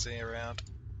single PC around?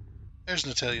 There's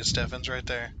Natalia Steffens right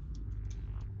there.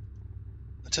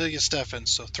 Natalia Steffens,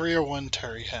 so 301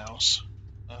 Terry House.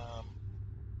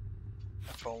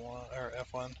 F01 or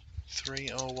F1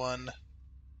 301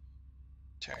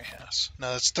 Terry House.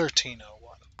 No, that's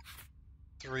 1301.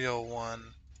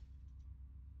 301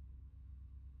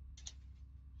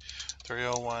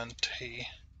 T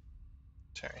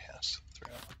Terry House.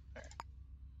 301 Terry.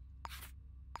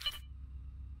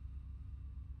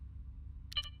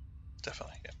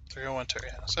 Definitely, yeah. 301 Terry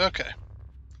House. Okay.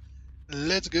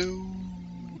 Let's go.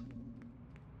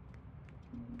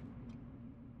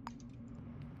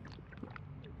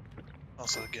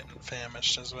 Also getting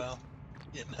famished as well.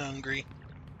 Getting hungry.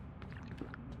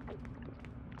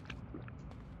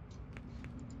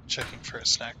 Checking for a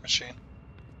snack machine.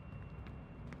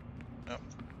 Nope.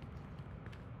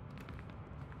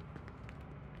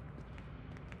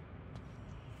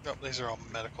 Nope, these are all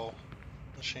medical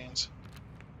machines.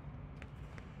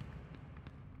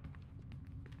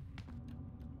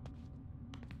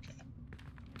 Okay.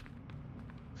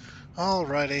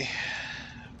 Alrighty.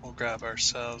 We'll grab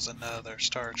ourselves another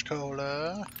Starch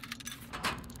Cola.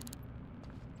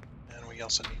 And we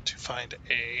also need to find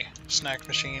a snack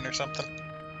machine or something.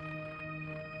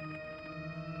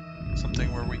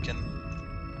 Something where we can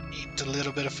eat a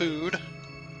little bit of food.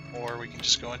 Or we can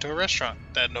just go into a restaurant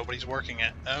that nobody's working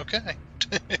at. Okay.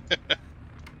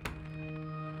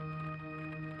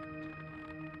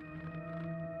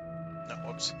 No,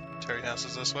 whoops. Terry House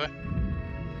is this way.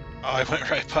 Oh, I went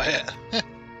right by it.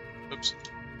 Oops.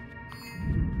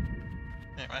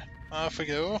 Anyway, off we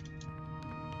go.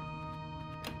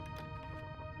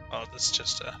 Oh, that's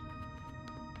just I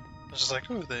was just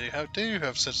like, oh, they do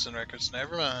have citizen records.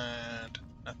 Never mind.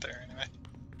 Not there anyway.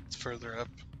 It's further up.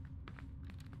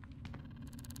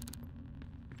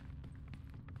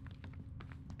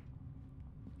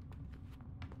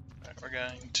 Alright, we're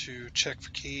going to check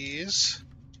for keys.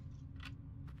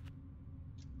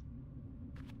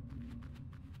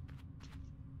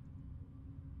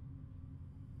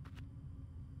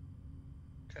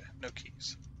 Okay, no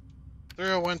keys.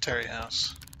 301 Terry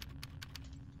House.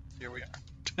 Here we are.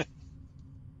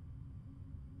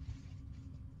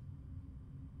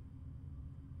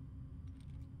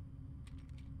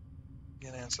 You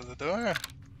can answer the door.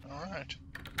 Alright.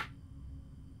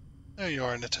 There you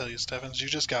are, Natalia Stevens. You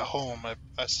just got home,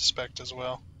 I suspect, as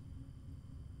well.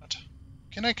 But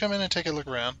can I come in and take a look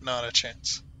around? Not a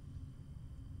chance.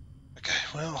 Okay,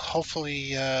 well,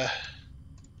 hopefully, I'm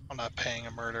not paying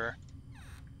a murderer.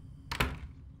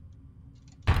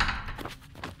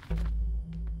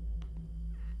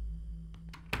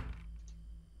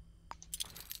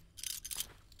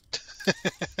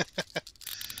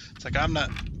 It's like, I'm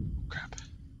not... Crap.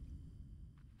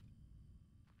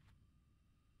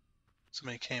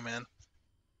 Somebody came in,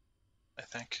 I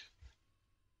think.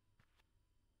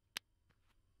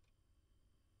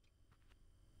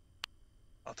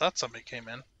 I thought somebody came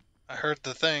in. I heard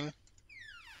the thing.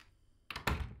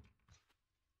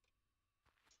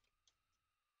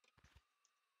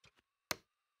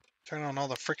 Turn on all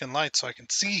the freaking lights so I can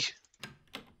see.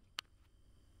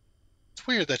 It's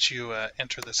weird that you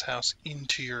enter this house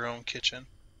into your own kitchen.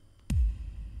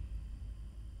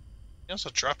 You also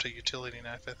dropped a utility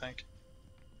knife, I think.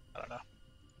 I don't know.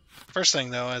 First thing,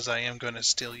 though, is I am going to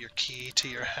steal your key to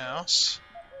your house.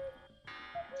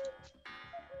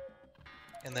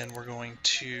 And then we're going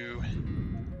to...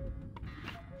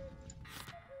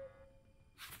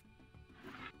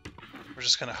 We're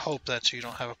just going to hope that you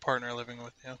don't have a partner living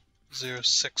with you.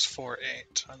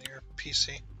 0648 on your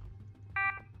PC.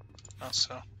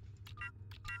 Also.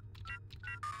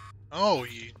 Oh,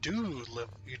 you do live...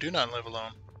 You do not live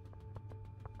alone.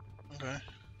 Okay.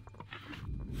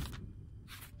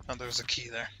 Oh, there's a key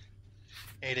there.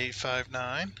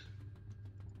 8859.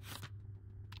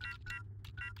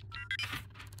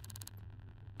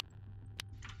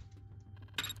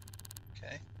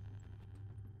 Okay.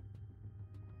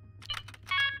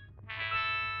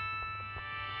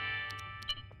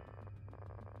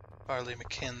 Farley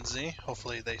McKenzie.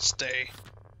 Hopefully they stay.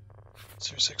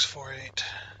 0648.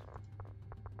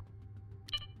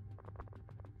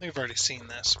 I think I've already seen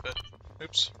this, but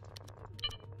oops.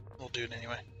 We'll do it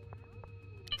anyway.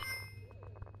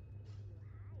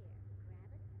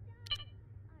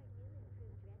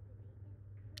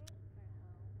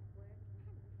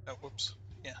 Oh, whoops.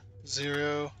 Yeah.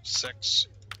 06.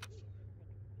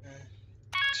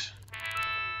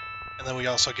 And then we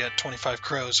also get 25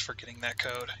 crows for getting that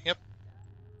code. Yep.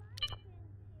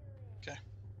 Okay.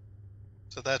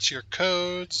 So that's your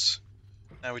codes.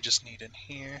 Now we just need in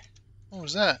here. What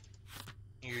was that?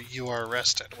 You are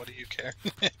arrested. What do you care?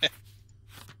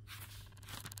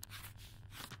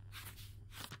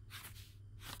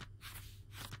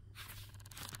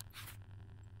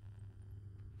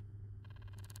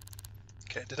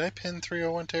 Okay, did I pin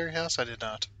 301 Terry House? I did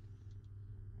not.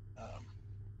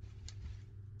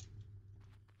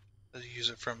 Let's use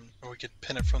it from, or we could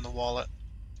pin it from the wallet.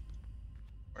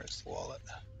 Where's the wallet?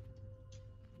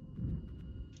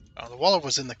 Oh, the wallet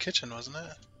was in the kitchen, wasn't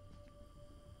it?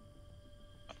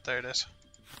 Oh, there it is.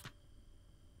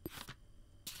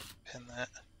 Pin that.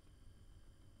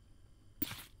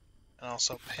 And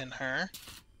also pin her.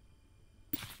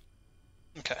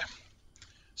 Okay.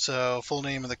 So, full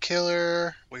name of the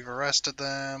killer. We've arrested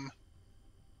them.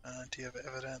 Do you have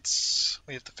evidence?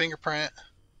 We have the fingerprint.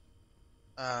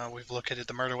 We've located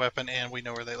the murder weapon, and we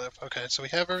know where they live. Okay, so we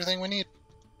have everything we need.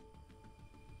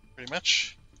 Pretty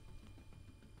much.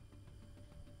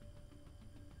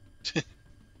 We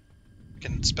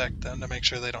can inspect them to make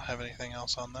sure they don't have anything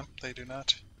else on them. They do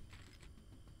not.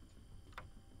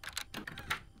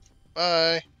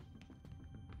 Bye!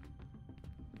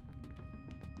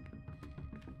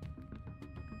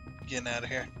 Getting out of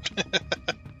here.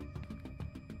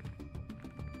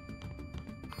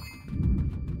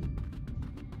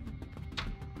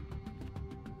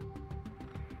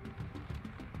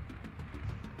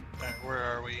 Alright, where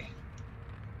are we?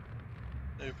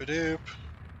 Doop-a-doop.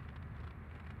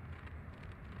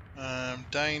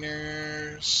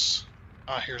 Diners.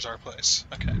 Ah, here's our place.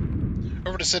 Okay.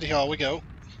 Over to City Hall we go.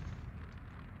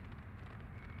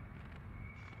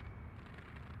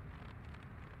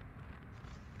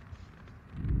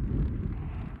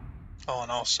 Oh,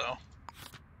 and also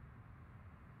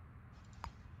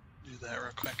do that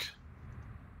real quick.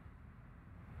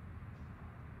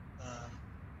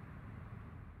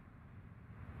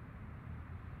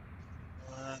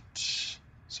 What?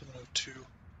 702.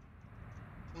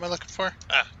 What am I looking for?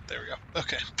 Ah, there we go.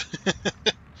 Okay.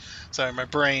 Sorry, my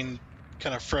brain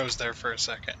kind of froze there for a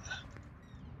second.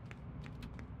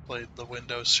 Played the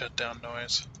Windows shutdown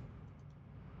noise.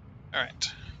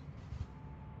 Alright.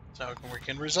 So we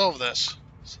can resolve this.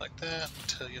 Just like that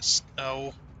until you...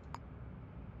 Oh.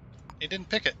 He didn't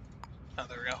pick it. Oh,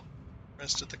 there we go.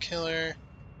 Arrested the killer.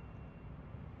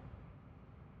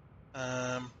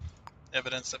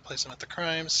 Evidence that placed him at the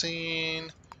crime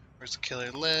scene. Where's the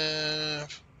killer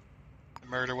live? The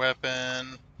murder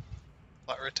weapon.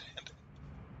 Plot retained.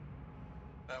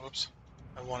 Whoops.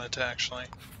 I wanted to actually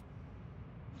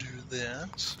do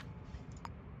this.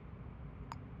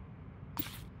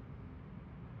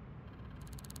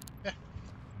 Okay.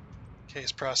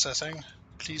 Case processing.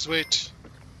 Please wait.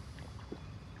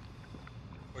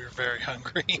 We're very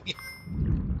hungry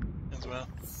as well.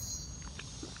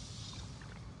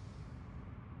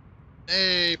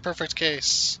 Hey, perfect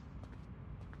case.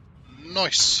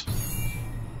 Nice.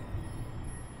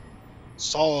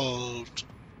 Solved.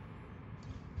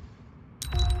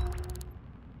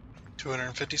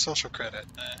 250 social credit.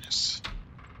 Nice.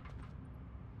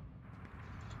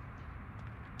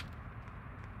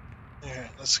 Alright,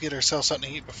 let's get ourselves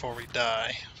something to eat before we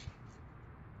die.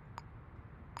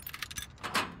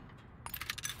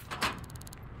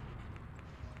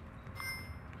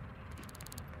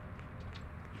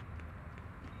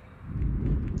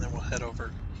 Then we'll head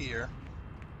over here.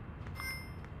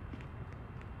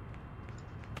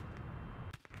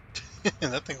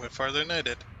 That thing went farther than I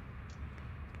did.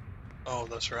 Oh,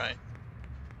 that's right.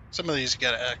 Some of these you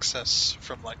gotta access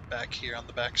from like back here on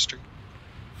the back street.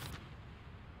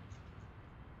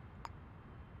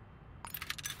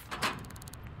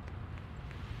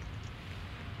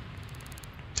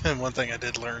 And one thing I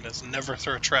did learn is never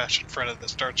throw trash in front of the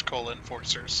starch cola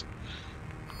enforcers.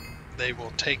 They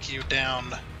will take you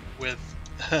down with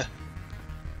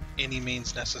any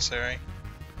means necessary.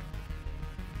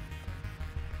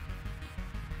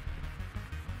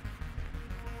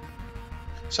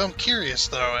 So I'm curious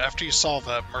though, after you solve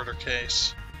that murder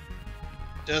case,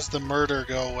 does the murder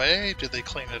go away? Do they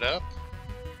clean it up?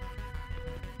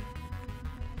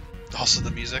 Also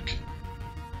the music.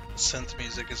 The synth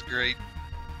music is great.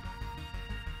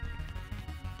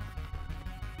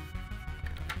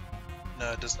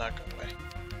 No, it does not go away.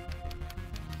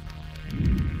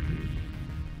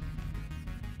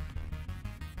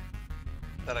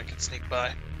 That I could sneak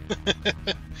by.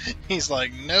 He's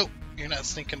like, nope, you're not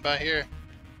sneaking by here.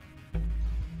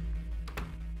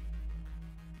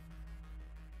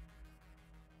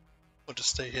 We'll just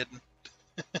stay hidden.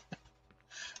 There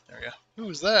we go.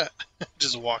 Who's that?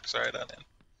 Just walks right on in.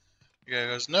 The guy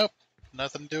goes, nope,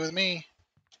 nothing to do with me.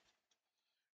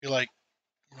 You're like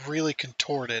really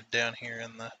contorted down here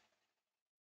in the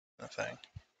thing.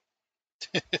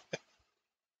 Get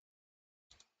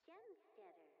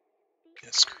a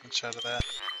screenshot of that.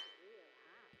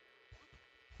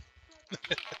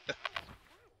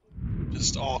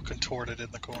 Just all contorted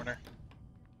in the corner.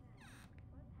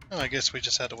 Oh, I guess we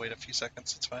just had to wait a few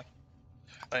seconds. It's fine.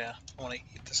 Oh yeah, I want to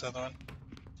eat this other one.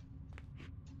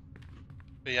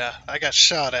 But yeah, I got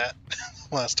shot at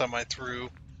last time I threw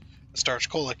a starch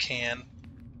cola can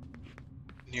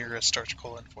near a starch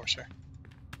cola enforcer.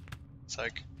 It's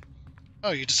like,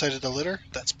 oh, you decided to litter?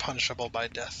 That's punishable by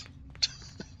death.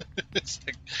 It's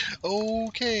like,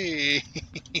 okay,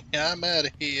 I'm out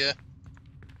of here.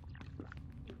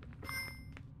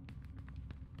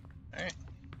 Alright.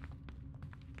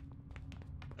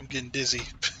 I'm getting dizzy.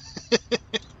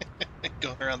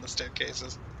 Going around the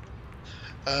staircases.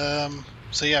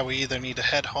 So yeah, we either need to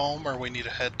head home or we need to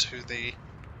head to the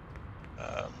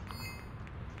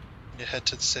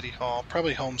city hall.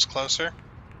 Probably home's closer.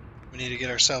 We need to get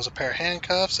ourselves a pair of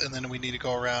handcuffs, and then we need to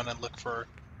go around and look for,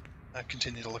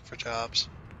 continue to look for jobs.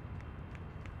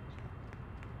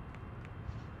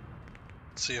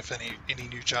 See if any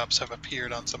new jobs have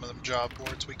appeared on some of them job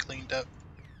boards we cleaned up.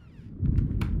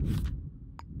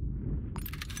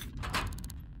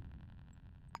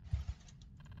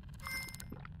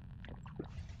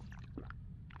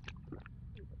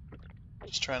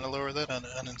 Just trying to lower that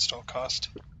uninstall cost.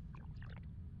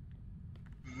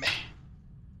 Meh.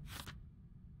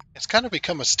 It's kind of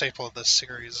become a staple of this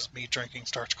series, me drinking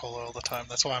starch cola all the time.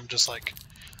 That's why I'm just like,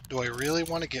 do I really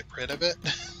want to get rid of it?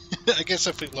 I guess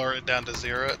if we lower it down to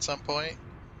 0 at some point,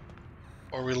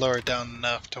 or we lower it down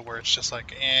enough to where it's just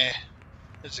like,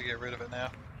 let's just get rid of it now.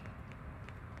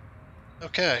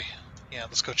 Okay, yeah,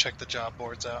 let's go check the job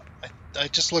boards out. I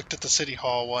just looked at the City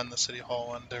Hall one. The City Hall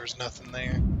one, there was nothing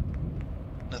there.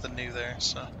 Nothing new there,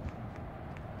 so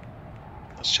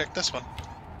let's check this one.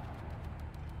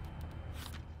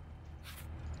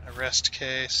 Arrest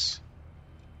case.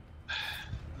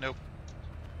 Nope.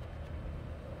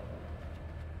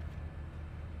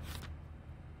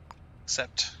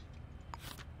 Accept.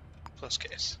 Close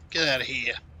case. Get out of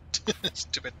here.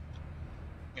 Stupid.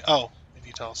 Oh, we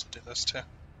need to also do this too.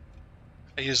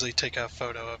 I usually take a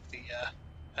photo of the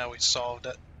how we solved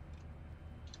it.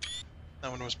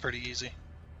 That one was pretty easy.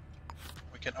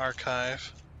 We can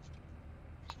archive.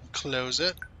 We can Close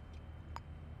it.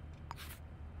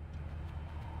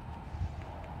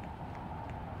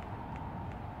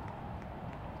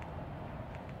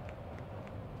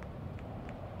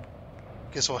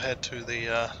 Guess we'll head to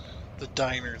the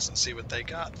diners and see what they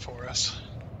got for us.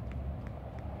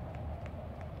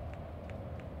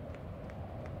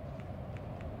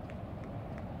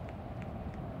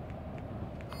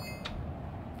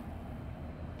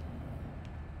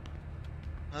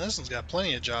 Now this one's got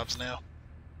plenty of jobs now.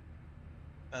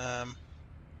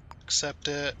 Accept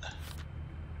it.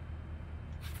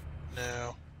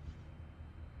 No.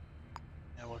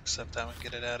 Yeah, we'll accept that one.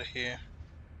 Get it out of here.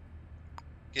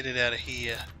 Get it out of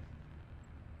here.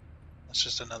 That's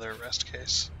just another arrest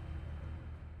case.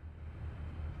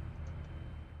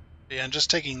 Yeah, I'm just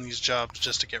taking these jobs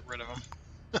just to get rid of them.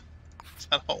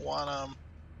 I don't want them.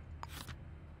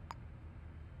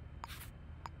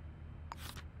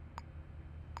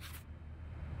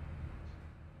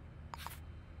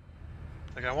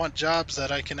 Like, I want jobs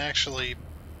that I can actually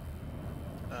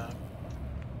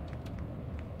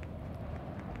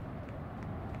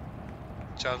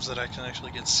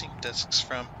get sync disks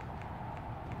from.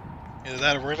 Either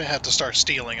that or we're gonna have to start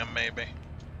stealing them, maybe.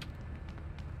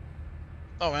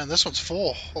 Oh man, this one's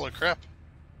full. Holy crap.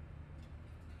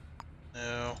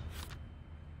 No.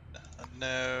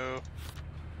 No.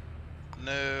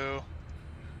 No.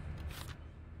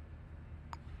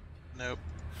 Nope.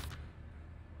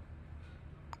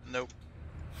 Nope.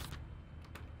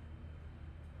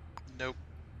 Nope.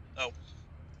 Oh.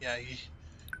 Yeah, you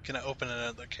can open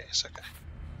another case. Okay.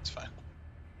 It's fine.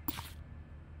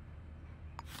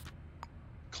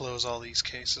 Close all these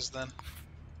cases then.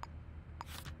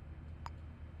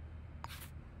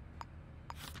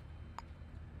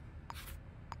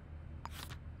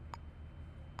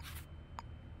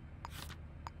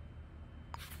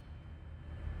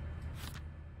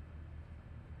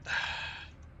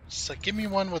 It's like, give me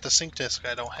one with a sync disk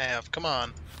I don't have. Come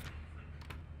on.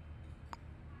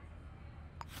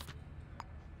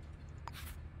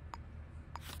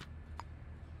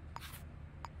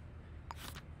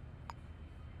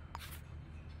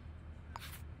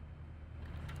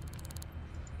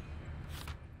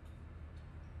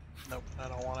 Nope, I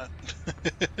don't want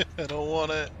it. I don't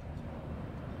want it.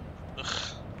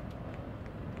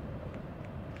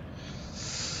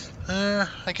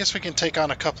 I guess we can take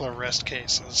on a couple of rest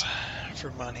cases for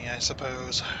money, I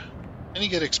suppose. And you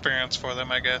get experience for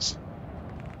them, I guess.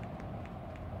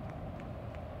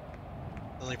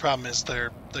 The only problem is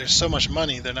there's so much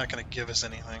money, they're not going to give us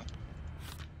anything.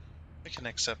 We can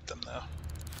accept them, though.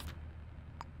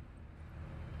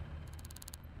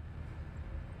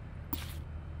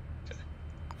 Okay.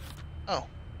 Oh.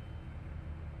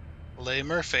 Leigh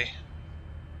Murphy.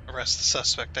 Arrest the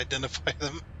suspect, identify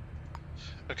them.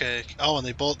 Okay. Oh, and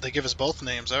they give us both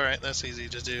names. All right, that's easy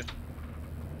to do.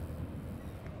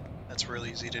 That's really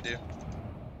easy to do.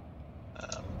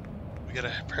 We got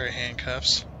a pair of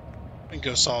handcuffs. We can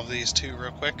go solve these two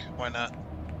real quick. Why not?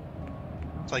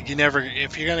 It's like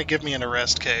if you're gonna give me an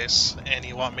arrest case and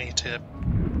you want me to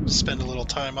spend a little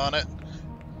time on it,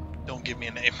 don't give me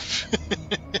a name.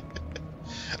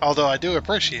 Although I do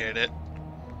appreciate it,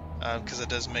 because it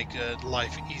does make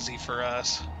life easy for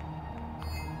us.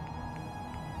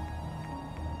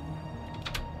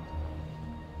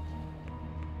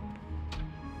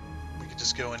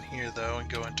 Just go in here though and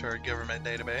go into our government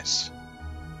database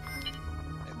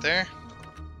right there,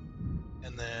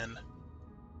 and then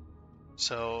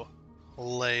so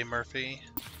Leigh Murphy,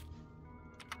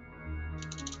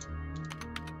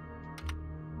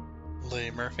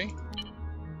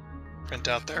 print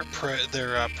out their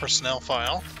personnel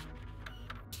file,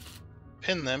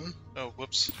 pin them. Oh,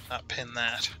 whoops, not pin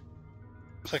that.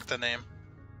 Click the name,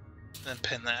 then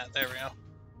pin that. There we go.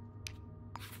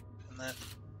 Pin that.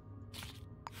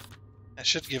 That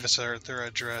should give us their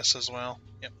address as well.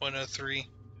 Yep, 103.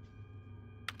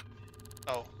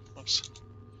 Oh, whoops.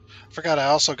 I forgot I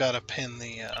also got to pin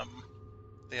the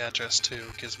address too.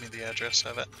 It gives me the address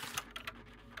of it.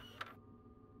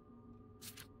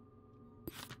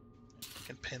 I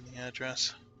can pin the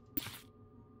address.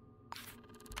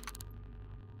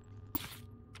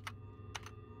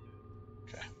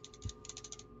 Okay.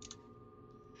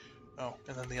 Oh,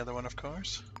 and then the other one, of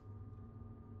course.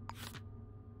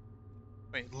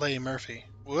 Wait, Leigh Murphy.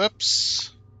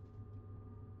 Whoops.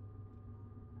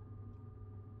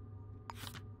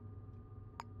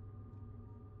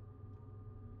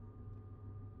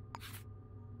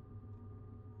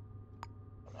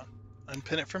 Hold on.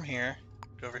 Unpin it from here.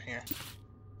 Go over here.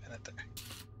 Pin it there.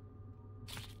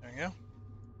 There we go.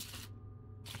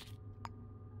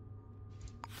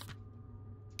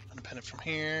 Unpin it from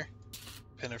here.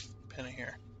 pin it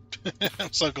here.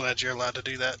 I'm so glad you're allowed to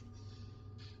do that.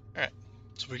 Alright,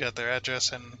 so we got their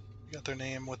address and we got their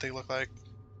name, what they look like.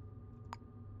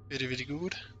 Very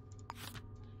good.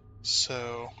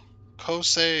 So,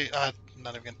 Kose, not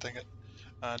even gonna think it.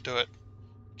 Do it.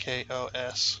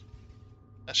 K-O-S.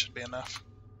 That should be enough.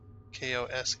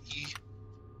 K-O-S-E.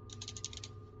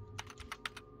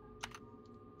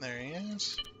 There he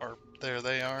is. Or there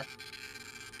they are.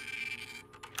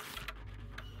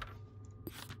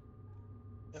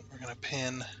 Yep, we're gonna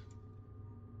pin.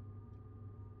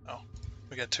 Oh,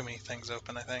 we got too many things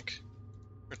open, I think.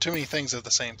 Or too many things of the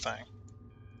same thing.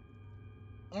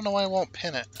 I don't know why I won't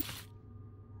pin it.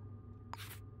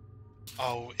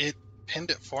 Oh, it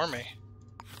pinned it for me.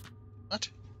 What?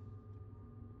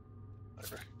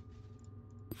 Whatever.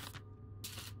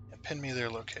 Yeah, pin me their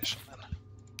location then.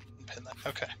 And pin that.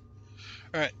 Okay.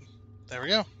 Alright. There we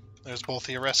go. There's both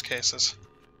the arrest cases.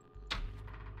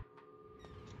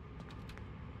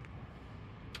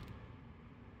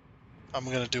 I'm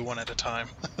gonna do one at a time.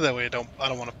 That way I don't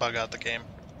want to bug out the game.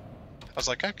 I was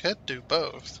like, I could do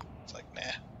both. It's like, nah.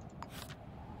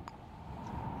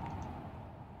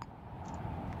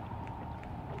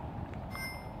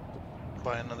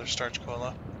 Buy another starch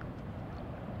cola.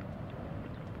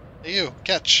 Hey you,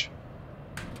 catch!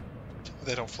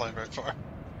 They don't fly very far.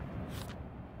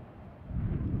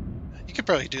 You could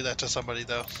probably do that to somebody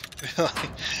though.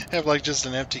 Have like just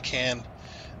an empty can.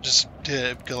 Just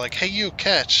go like, hey you,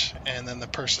 catch! And then the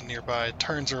person nearby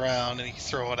turns around and you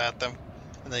throw it at them.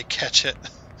 And they catch it.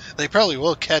 They probably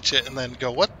will catch it and then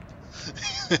go, what?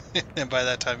 And by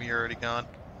that time you're already gone.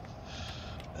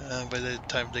 By the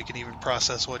time they can even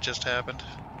process what just happened.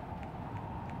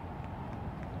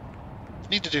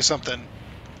 Need to do something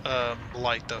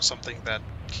light though, something that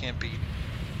can't be,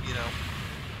 you know,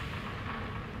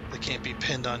 that can't be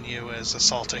pinned on you as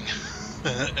assaulting,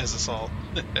 as assault,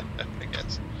 I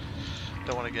guess.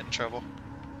 Don't want to get in trouble.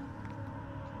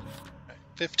 Right,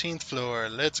 15th floor,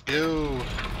 let's go.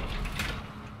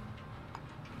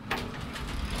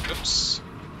 Oops.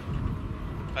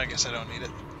 I guess I don't need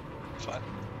it. Fine.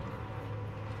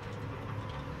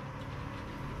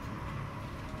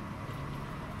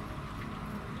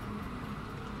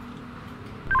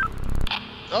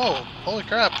 Oh, holy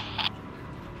crap.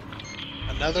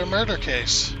 Another murder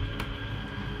case.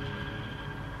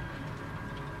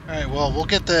 Alright, well, we'll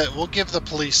give the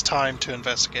police time to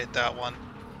investigate that one.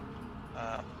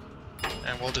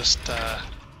 And we'll just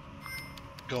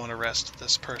go and arrest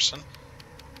this person.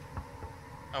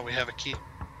 Oh, we have a key.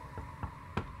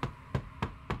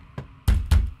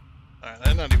 Alright,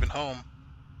 they're not even home.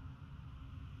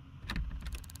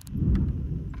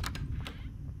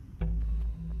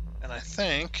 And I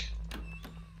think...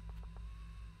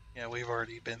 yeah, we've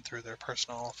already been through their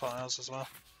personal files as well.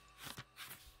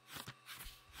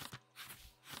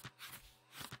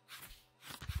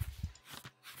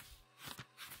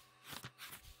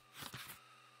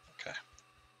 Okay.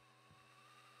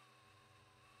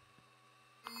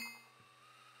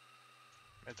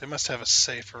 Right, they must have a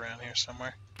safe around here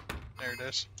somewhere. There it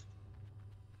is.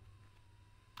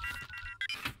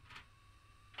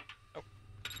 Oh.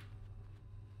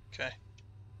 Okay.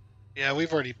 Yeah,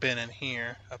 we've already been in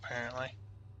here, apparently.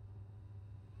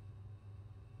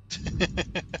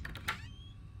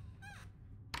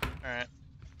 Alright.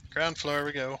 Ground floor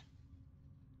we go.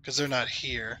 Because they're not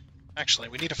here. Actually,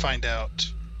 we need to find out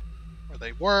where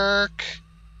they work.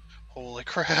 Holy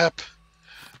crap.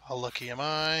 How lucky am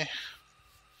I?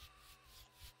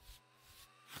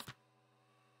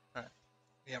 Alright.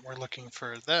 Yeah, we're looking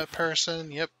for that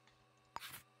person. Yep.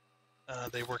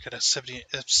 They work at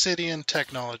Obsidian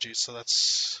Technologies, so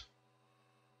that's...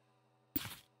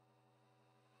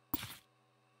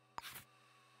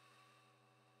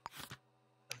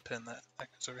 Unpin that. That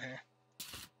goes over here.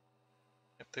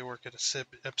 Yep, they work at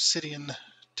Obsidian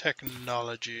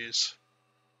Technologies.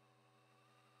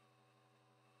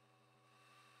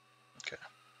 Okay.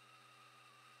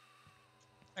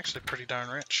 Actually pretty darn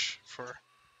rich for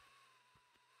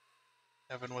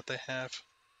having what they have.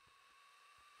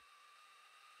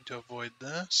 Need to avoid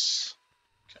this.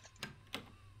 Okay.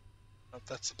 Oh,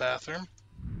 that's the bathroom.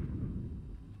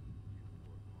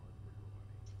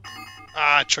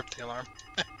 Ah, I tripped the alarm.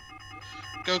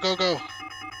 Go, go, go!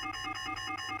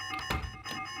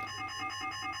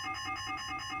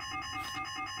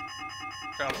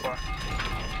 Ground floor.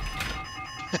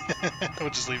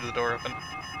 We'll just leave the door open.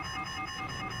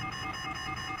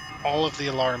 All of the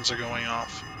alarms are going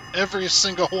off. Every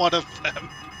single one of them.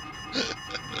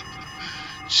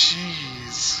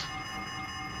 Jeez.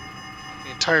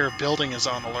 The entire building is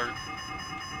on alert.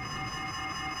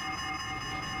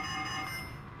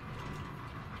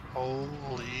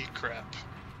 Holy crap.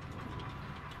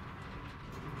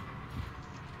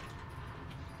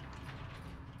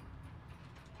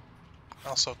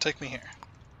 Also, take me here.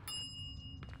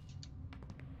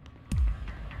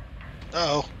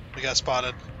 Uh oh, we got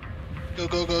spotted. Go,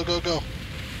 go, go, go, go.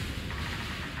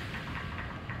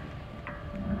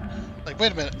 Like,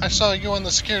 wait a minute, I saw you on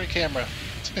the security camera.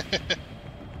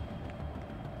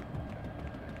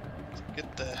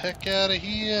 Get the heck out of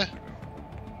here.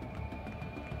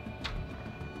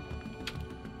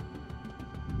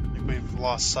 I think we've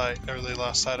lost sight, or they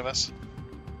lost sight of us.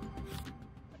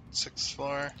 6th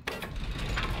floor.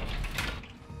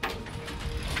 I'm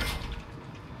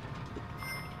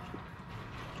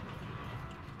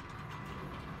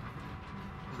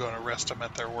going to arrest them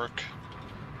at their work.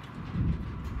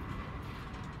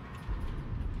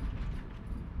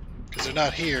 Because they're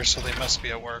not here, so they must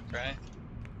be at work, right?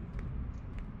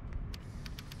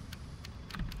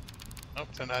 Nope,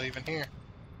 they're not even here.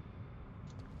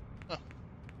 Huh.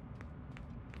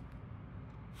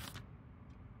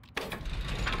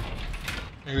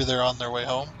 Maybe they're on their way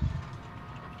home.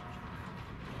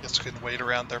 Guess we can wait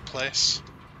around their place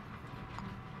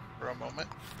for a moment.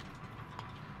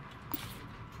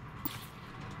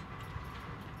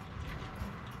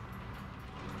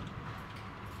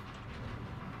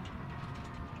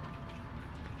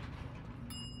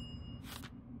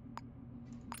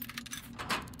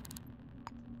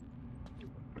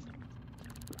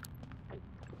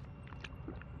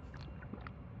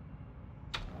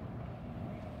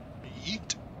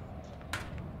 Yeet.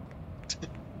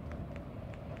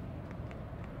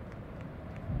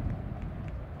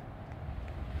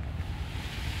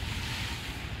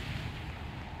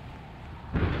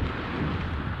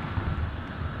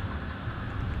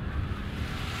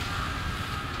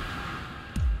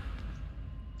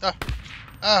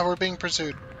 We're being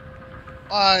pursued.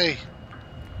 Why?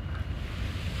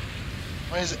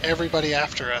 Why is everybody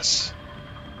after us?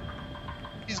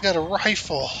 He's got a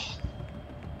rifle.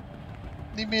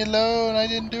 Leave me alone, I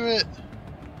didn't do it.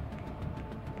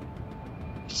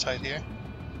 Just hide here.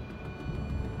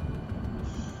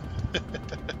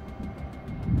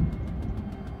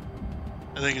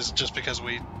 I think it's just because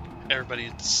everybody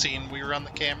had seen we were on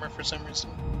the camera for some reason.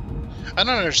 I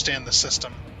don't understand the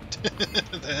system.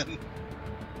 Then.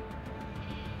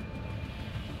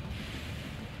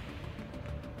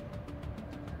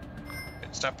 Okay,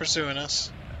 stop pursuing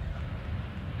us.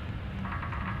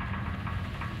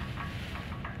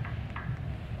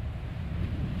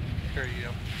 Who are you?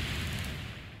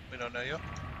 We don't know you? Okay.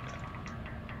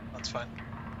 That's fine.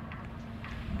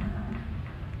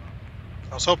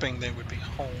 I was hoping they would be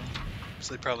home, because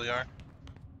they probably are.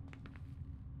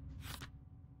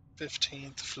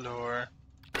 15th floor.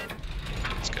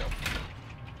 Let's go.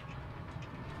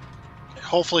 Okay,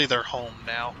 hopefully they're home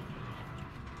now.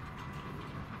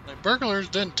 Like, burglars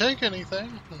didn't take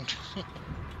anything.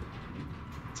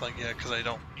 It's like, yeah, because I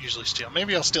don't usually steal.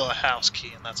 Maybe I'll steal a house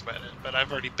key and that's about it. But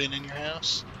I've already been in your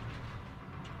house.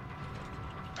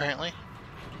 Apparently.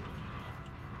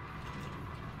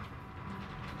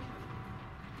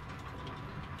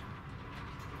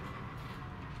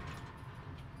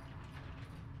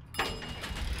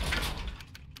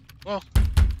 Well,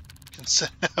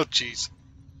 consent. Oh, jeez.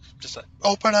 Just like,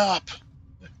 open up!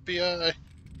 FBI!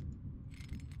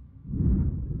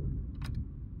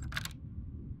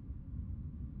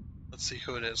 Let's see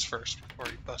who it is first before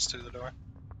you bust through the door.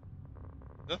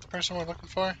 Is that the person we're looking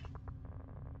for?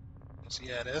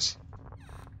 Yeah, it is.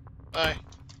 Bye.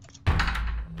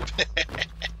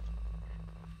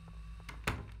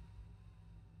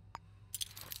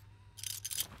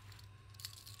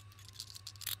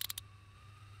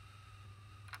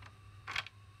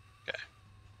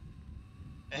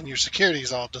 And your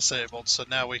security's all disabled, so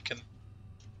now we can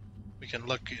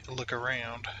look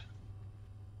around.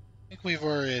 I think we've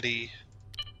already,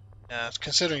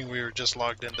 considering we were just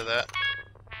logged into that.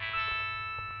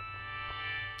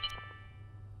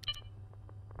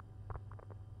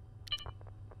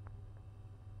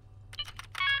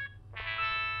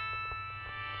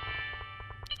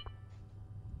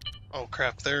 Oh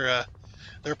crap! Their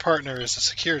partner is a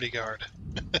security guard,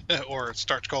 or a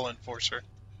starch coal enforcer.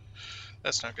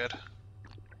 That's not good.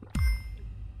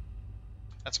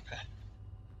 That's okay.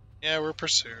 Yeah, we're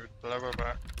pursued. Blah blah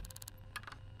blah.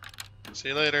 See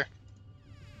you later.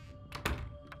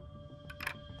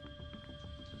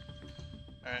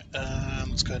 Alright,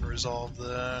 let's go ahead and resolve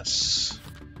this.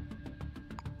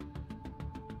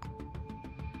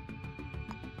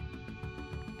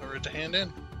 Over to hand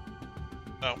in.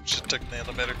 Oh, just took the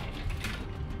elevator.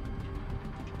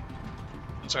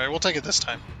 That's alright, we'll take it this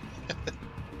time.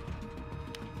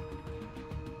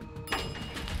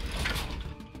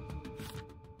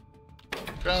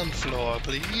 Ground floor,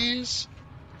 please.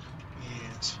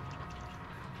 Yes.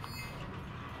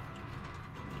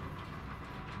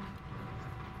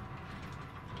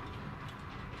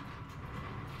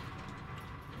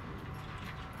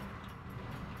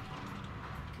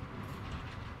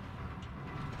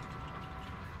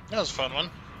 That was a fun one.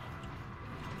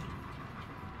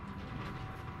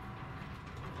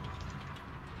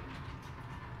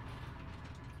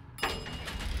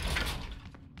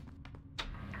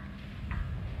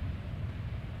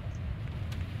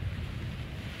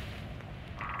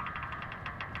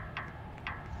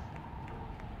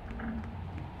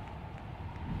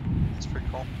 That's pretty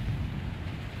cool.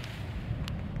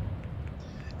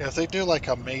 Yeah, if they do like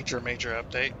a major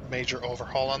update, major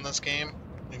overhaul on this game,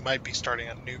 we might be starting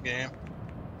a new game.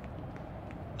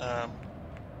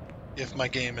 If my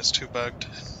game is too bugged,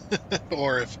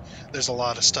 or if there's a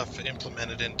lot of stuff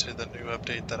implemented into the new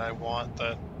update that I want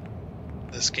that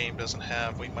this game doesn't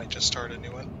have, we might just start a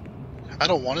new one. I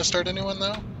don't want to start a new one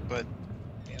though, but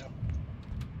you know,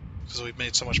 because we've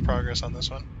made so much progress on this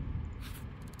one.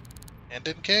 And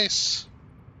in case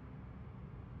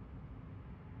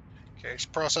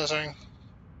processing.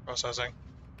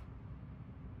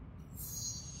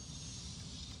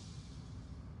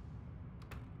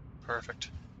 Perfect.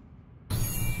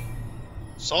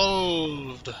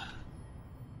 Solved.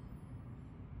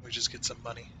 We just get some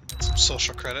money and some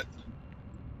social credit.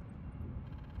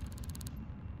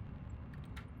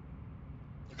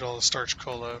 Look at all the starch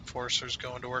cola enforcers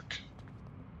going to work.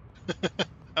 That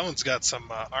one's got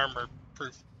some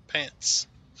armor-proof pants.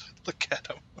 Look at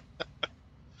them.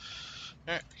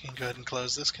 Alright, we can go ahead and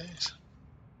close this case.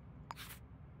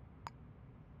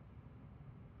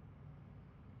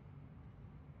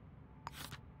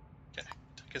 Okay,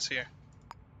 take us here.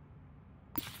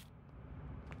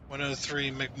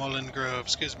 103 McMullen Grove.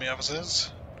 Excuse me,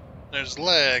 officers. There's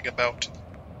lag about.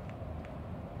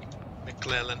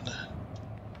 McClellan.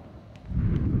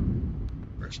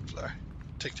 First floor.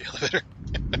 Take the elevator.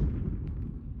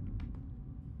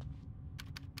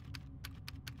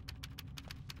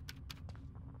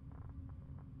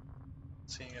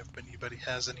 Seeing if anybody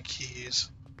has any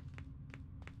keys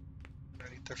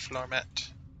underneath their floor mat.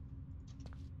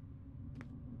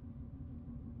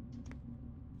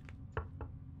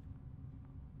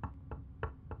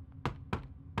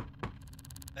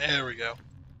 There we go.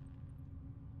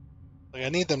 Like, I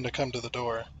need them to come to the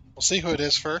door. We'll see who it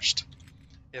is first.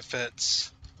 If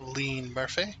it's Lean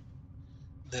Murphy,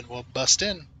 then we'll bust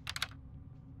in.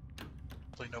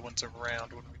 Hopefully no one's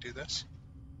around when we do this.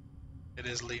 It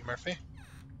is Lee Murphy.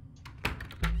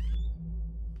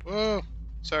 Whoa!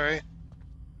 Sorry.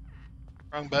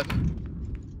 Wrong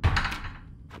button.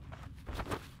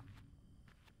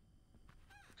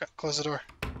 Close the door.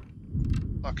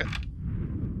 Lock it.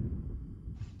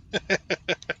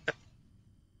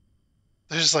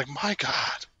 They're just like, my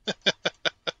God.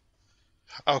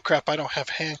 Oh crap, I don't have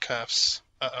handcuffs.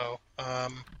 Uh-oh.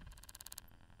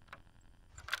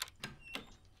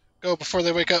 Go before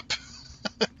they wake up.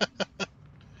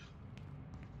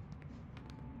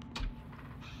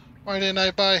 Why didn't I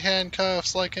buy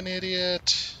handcuffs like an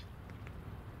idiot?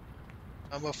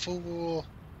 I'm a fool.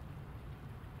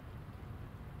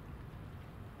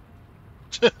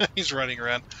 He's running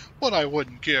around. What I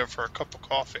wouldn't give for a cup of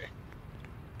coffee.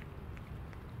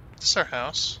 Is this our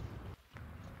house?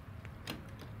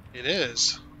 It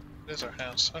is. It is our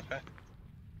house. Okay.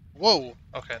 Whoa!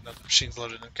 Okay, no, the machine's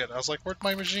loaded in good. I was like, where'd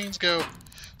my machines go?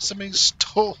 Somebody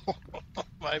stole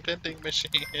my vending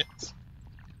machines.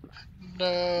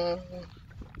 No.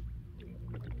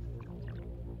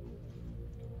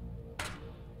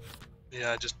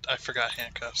 Yeah, I forgot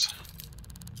handcuffs.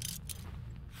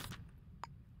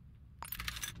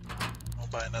 I'll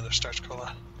buy another starch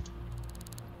cola.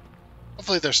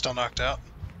 Hopefully they're still knocked out.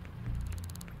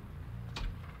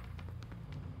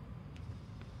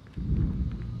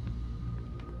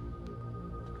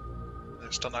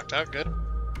 They're still knocked out, good.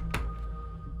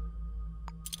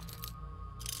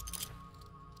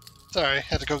 Sorry,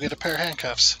 had to go get a pair of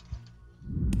handcuffs.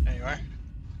 There you are.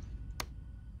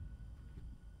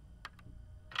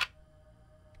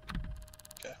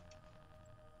 Okay.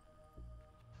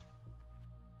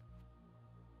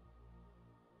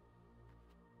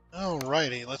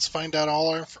 Alrighty, let's find out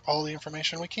all the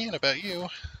information we can about you.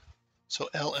 So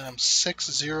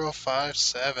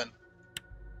LM6057.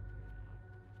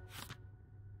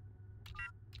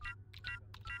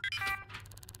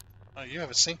 Oh, you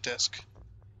have a sync disk.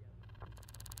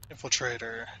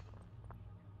 Infiltrator.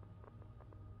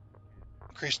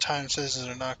 Increase time citizens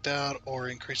are knocked out or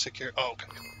increase security. Oh, okay.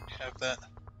 Have that.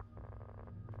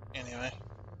 Anyway.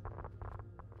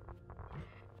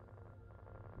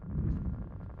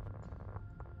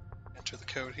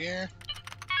 code here.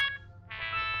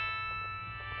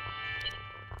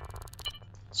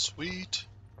 Sweet.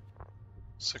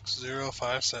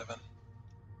 6057.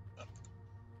 Oh,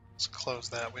 let's close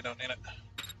that. We don't need it.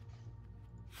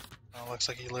 Oh, looks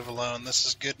like you live alone. This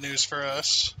is good news for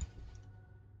us.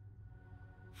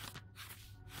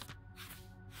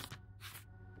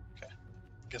 Okay.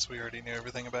 Guess we already knew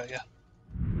everything about you.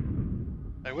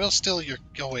 I will steal your...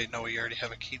 Oh wait, no, we already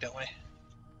have a key, don't we?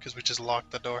 Because we just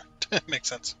locked the door. Makes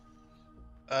sense.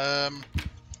 I don't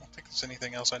think there's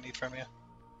anything else I need from you.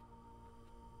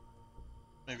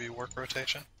 Maybe work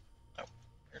rotation? No,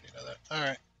 we already know that.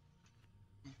 Alright.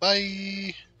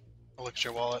 Bye! I'll look at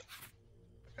your wallet.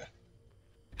 Okay.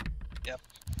 Yep.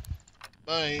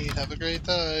 Bye, have a great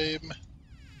time!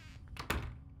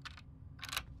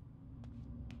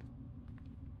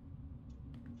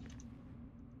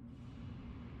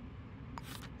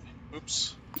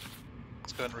 Oops.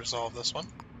 Let's go ahead and resolve this one.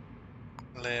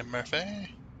 Le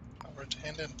Murphy. Power to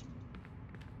hand in.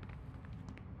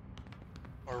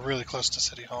 We're really close to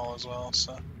City Hall as well,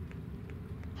 so...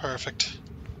 Perfect.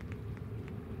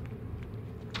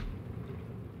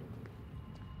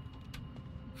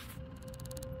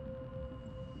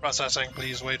 Processing,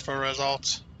 please wait for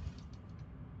results.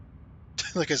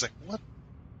 Like I said, what?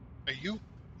 Are you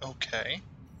okay?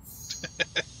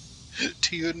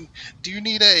 do you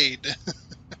need aid?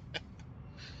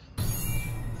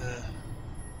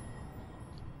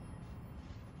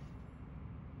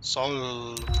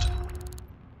 Solved.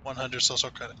 100 social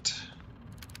credit.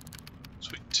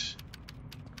 Sweet.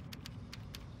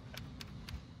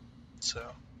 So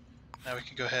now we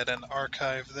can go ahead and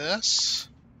archive this.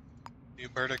 New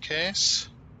murder case.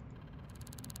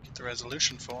 Get the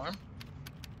resolution form.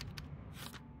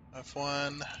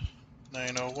 F1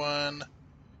 901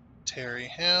 Terry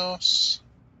House.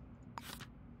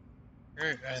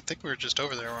 I think we were just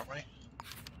over there, weren't we?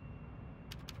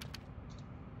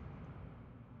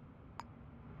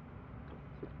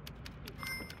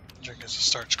 Drink us a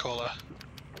starch cola.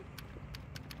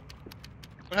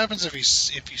 What happens if you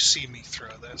see me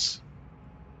throw this?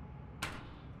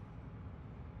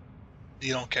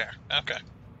 You don't care. Okay.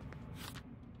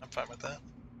 I'm fine with that.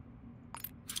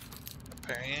 A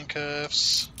pair of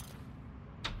handcuffs.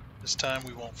 This time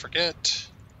we won't forget.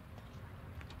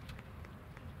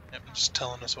 Yep, just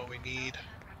telling us what we need.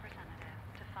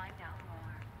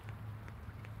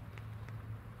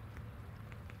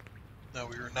 No,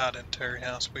 we were not in Terry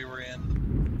House. We were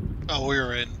in... Oh, we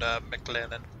were in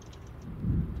McLennan.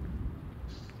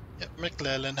 Yep,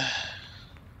 McLennan.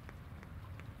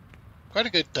 Quite a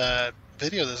good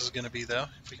video this is going to be, though,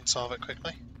 if we can solve it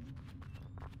quickly.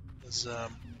 Is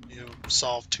you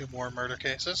solve 2 more murder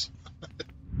cases.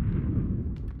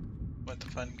 What a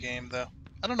fun game, though.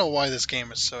 I don't know why this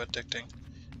game is so addicting.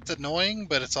 It's annoying,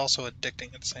 but it's also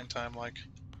addicting at the same time. Like,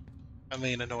 I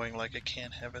mean, annoying like it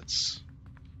can have its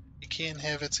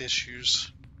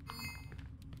issues,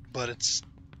 but it's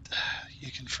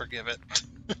you can forgive it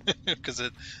because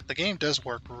the game does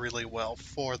work really well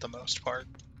for the most part.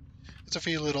 There's a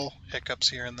few little hiccups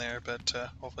here and there, but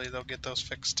hopefully they'll get those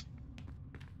fixed.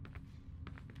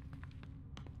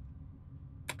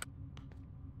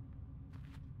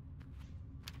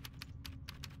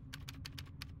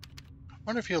 I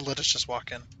wonder if he'll let us just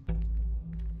walk in.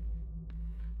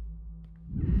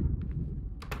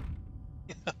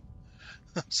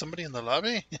 Somebody in the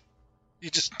lobby? He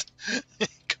just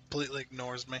completely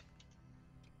ignores me.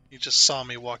 He just saw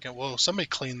me walk in. Whoa, somebody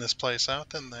cleaned this place out,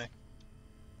 didn't they?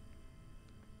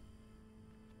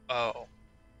 Oh.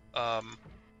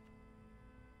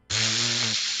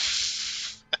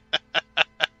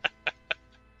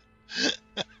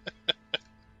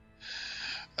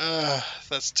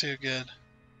 That's too good.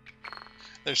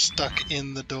 They're stuck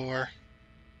in the door.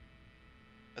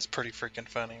 That's pretty freaking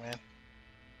funny, man.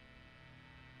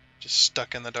 Just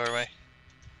stuck in the doorway.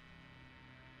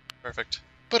 Perfect.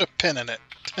 Put a pin in it.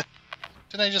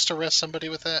 Didn't I just arrest somebody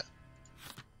with that?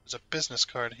 There's a business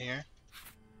card here.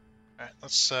 Alright,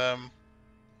 let's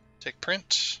take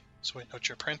print, so we know what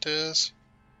your print is.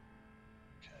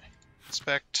 Okay.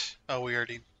 Inspect. Oh, we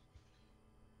already...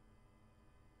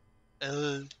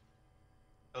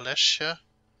 Alicia?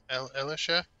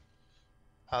 Alicia?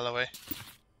 Holloway.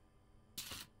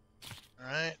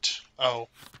 Alright. Oh,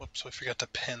 whoops, we forgot to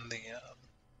pin the...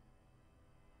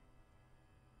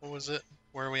 what was it?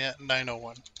 Where are we at?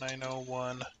 901.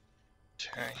 901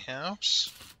 Terry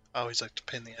House. I always like to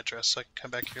pin the address so I can come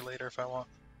back here later if I want.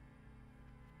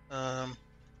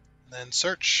 Then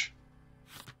search.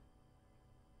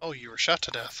 Oh, you were shot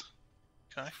to death.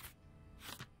 Okay.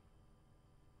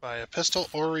 By a pistol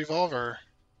or revolver.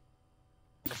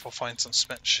 Wonder if we'll find some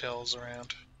spent shells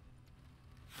around.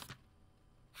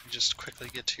 Just quickly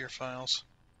get to your files.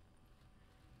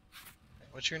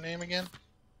 What's your name again?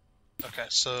 Okay,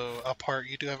 so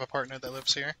you do have a partner that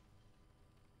lives here.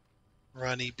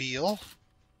 Ronnie Beale.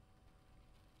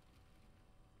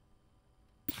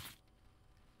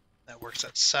 That works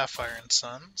at Sapphire and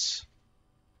Sons.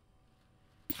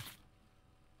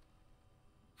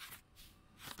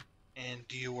 And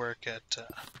you work at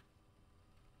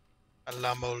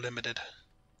Alamo Limited.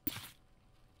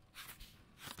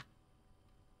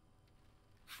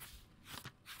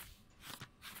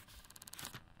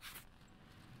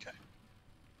 Okay.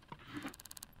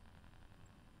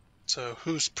 So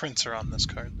whose prints are on this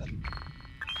card then?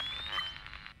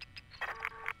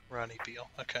 Ronnie Beale.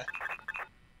 Okay.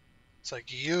 It's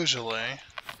like usually.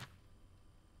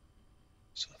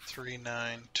 So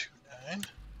 3929.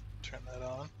 Turn that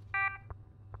on.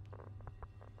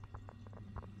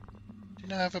 Do you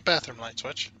now have a bathroom light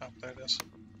switch? Oh, there it is.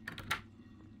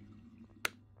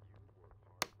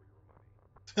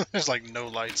 There's like no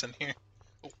lights in here.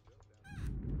 Oh.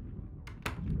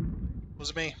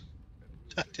 Was it me?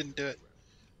 I didn't do it.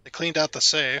 They cleaned out the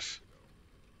safe.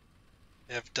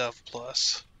 They have Dove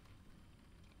Plus.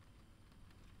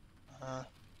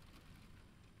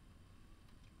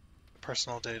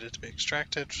 Personal data to be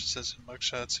extracted. Citizen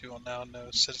mugshots. You will now know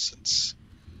citizen's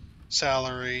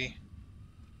salary.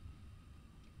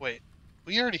 Wait,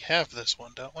 we already have this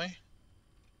one, don't we?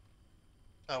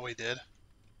 Oh, we did.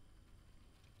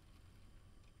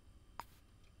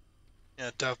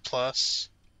 Yeah, Dove Plus.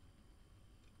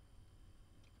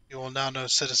 You will now know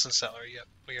citizen salary. Yep,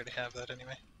 we already have that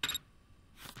anyway.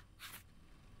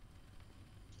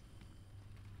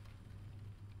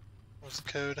 What's the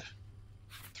code?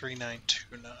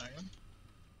 3929.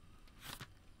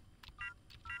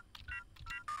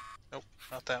 Nope,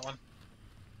 not that one.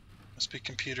 Must be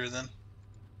computer then.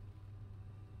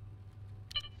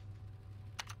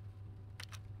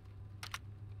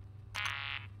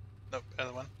 Nope,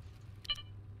 other one.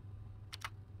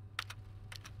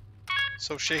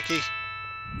 So shaky.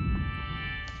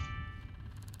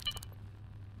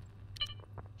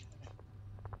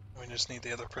 We just need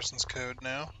the other person's code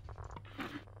now.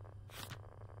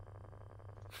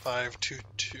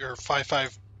 522 or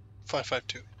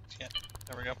 55552. Yeah,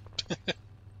 there we go.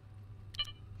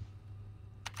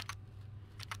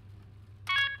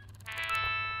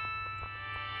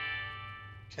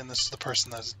 And this is the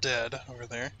person that's dead over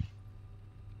there.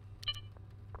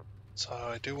 So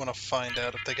I do want to find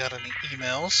out if they got any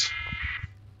emails.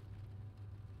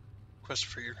 Request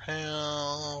for your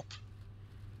help.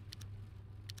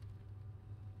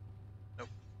 Nope.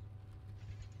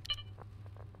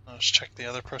 Let's check the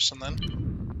other person then.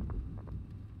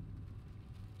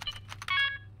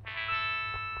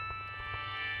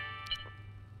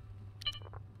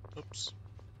 Oops.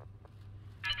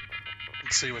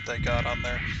 Let's see what they got on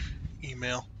their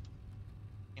email.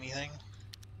 Anything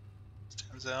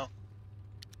stands out?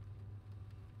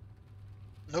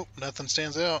 Nope, nothing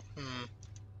stands out.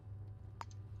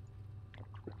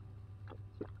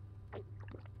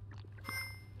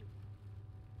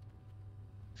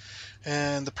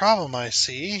 And the problem I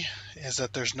see is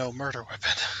that there's no murder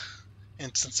weapon.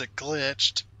 And since it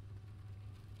glitched...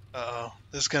 Uh-oh,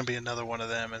 this is going to be another one of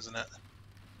them, isn't it?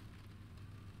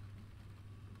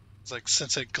 It's like,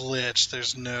 since it glitched,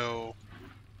 there's no...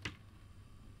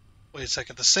 Wait a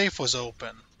second, the safe was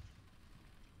open.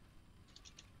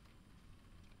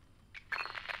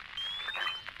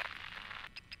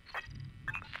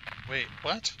 Wait,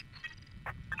 what?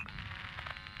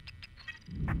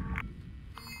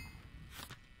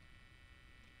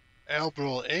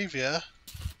 Albril Avia?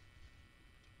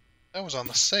 That was on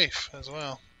the safe as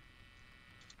well.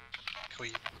 Can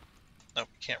we... Nope,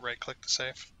 we can't right-click the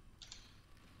safe.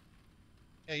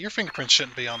 Yeah, your fingerprints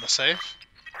shouldn't be on the safe.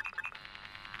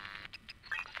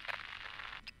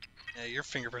 Yeah, your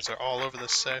fingerprints are all over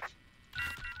this safe.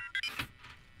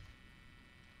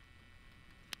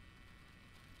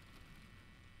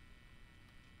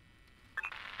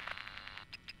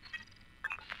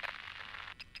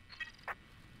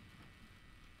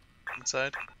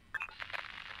 Inside.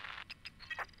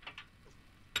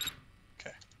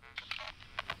 Okay.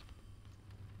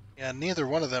 Yeah, neither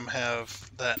one of them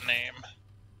have that name.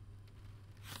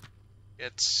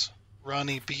 It's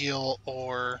Ronnie Beale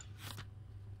or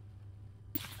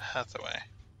Hathaway.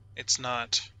 It's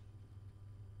not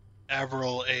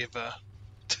Avril Ava.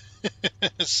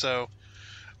 So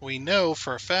we know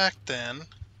for a fact then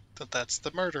that that's the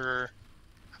murderer.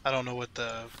 I don't know what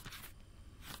the...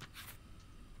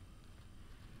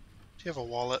 Do you have a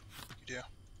wallet? You do. I'm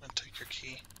gonna take your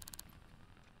key.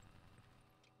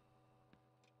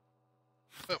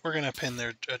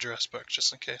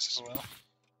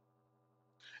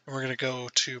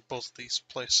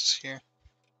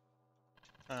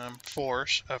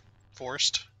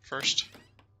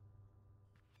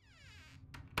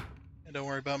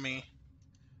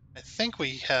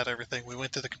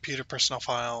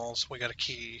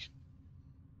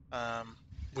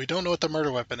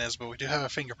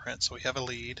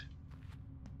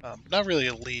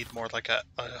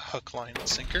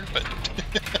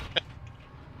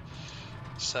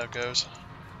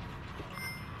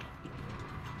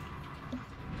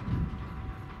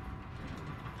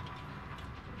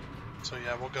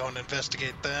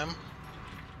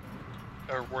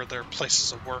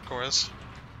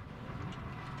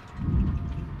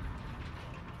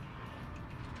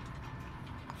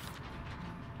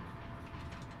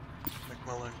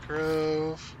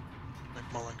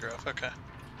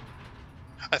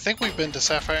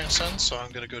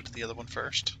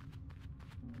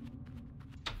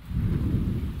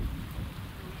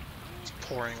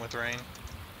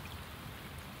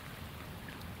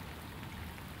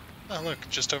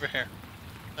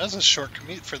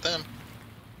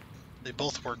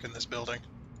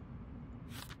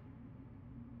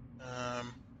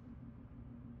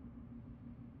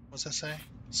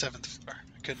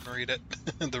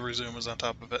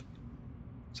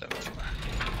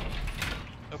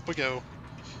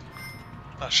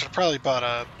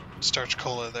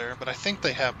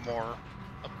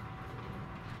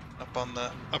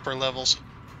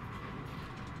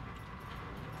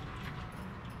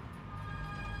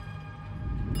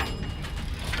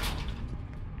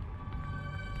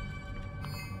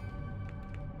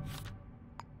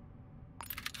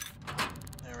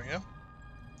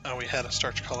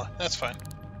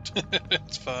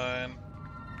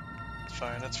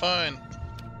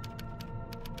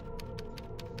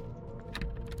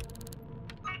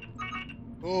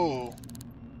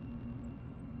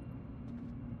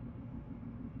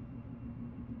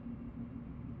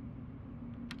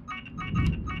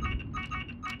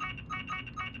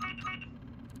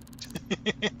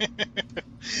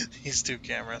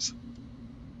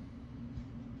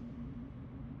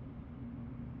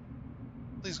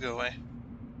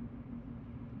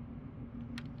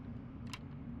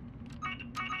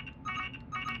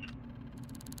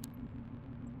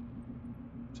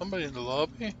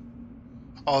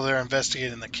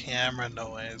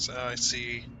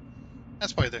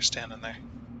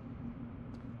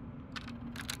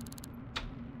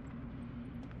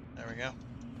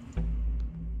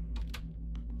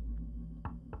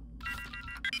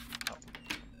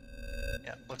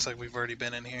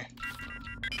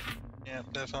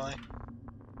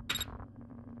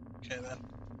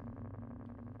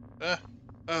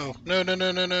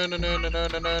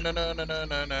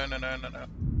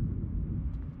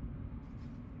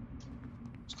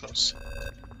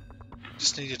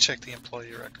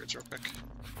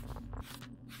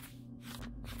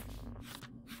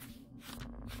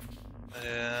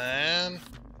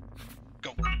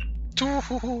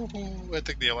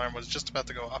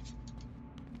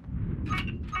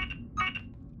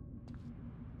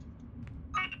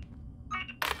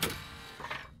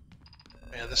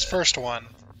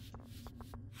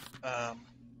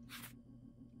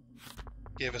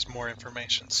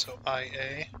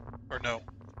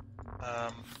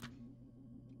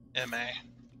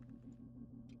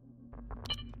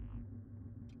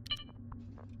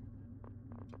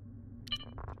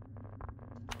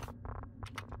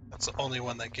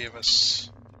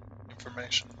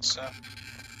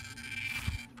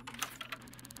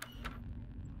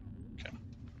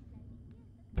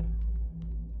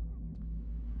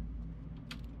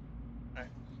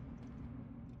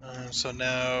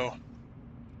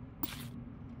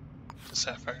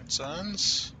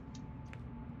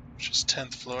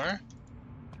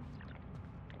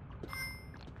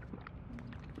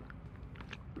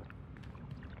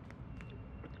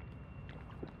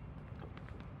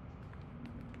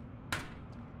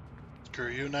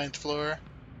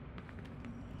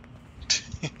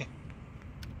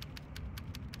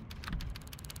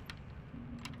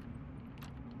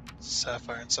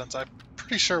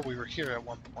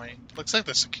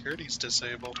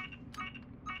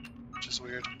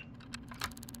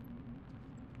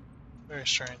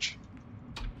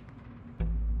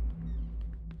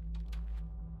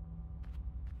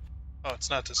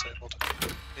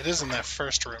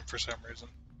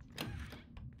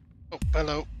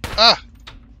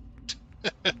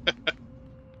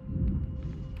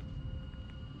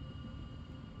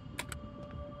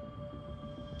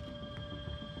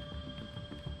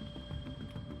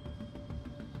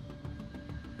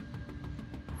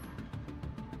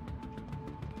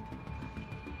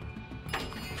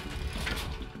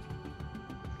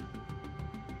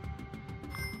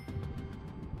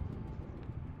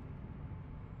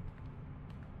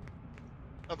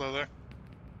 Hello there.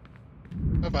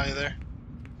 Bye-bye there.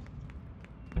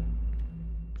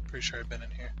 Pretty sure I've been in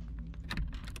here.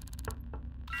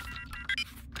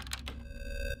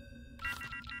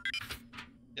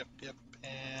 Yep,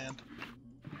 and...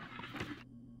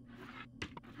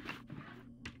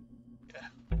 yeah.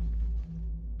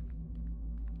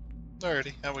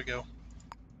 Alrighty, out we go.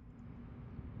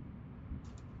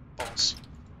 Balls.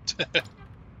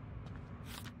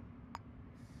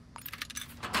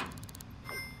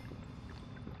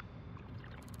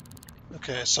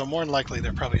 Okay, so more than likely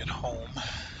they're probably at home.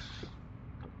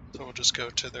 So we'll just go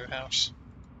to their house.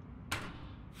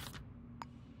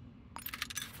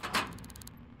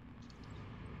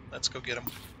 Let's go get them.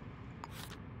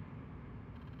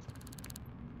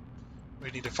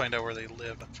 We need to find out where they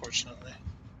live, unfortunately.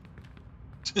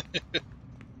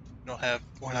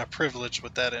 We're not privileged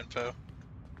with that info.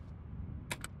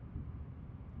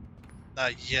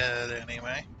 Not yet,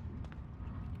 anyway.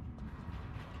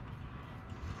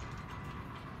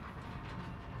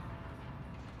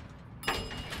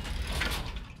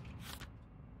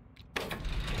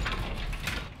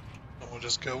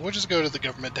 We'll just go to the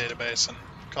government database and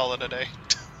call it a day.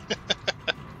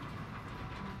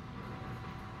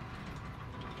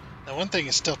 Now, one thing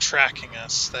is still tracking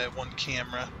us, that one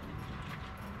camera,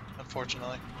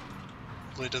 unfortunately.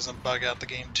 Hopefully it doesn't bug out the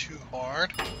game too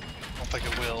hard. I don't think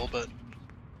it will, but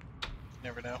you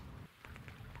never know.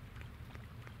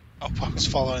 Oh, I was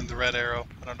following the red arrow.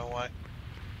 I don't know why.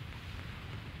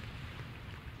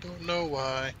 Don't know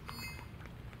why.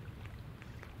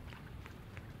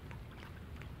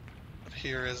 But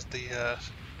here is the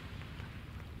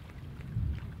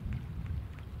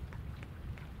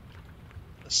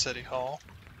city hall.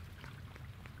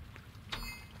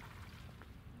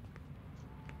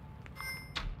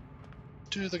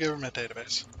 To the government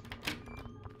database.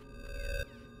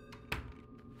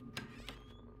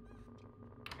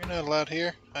 You're not allowed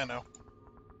here? I know.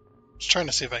 Just trying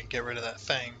to see if I can get rid of that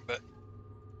thing, but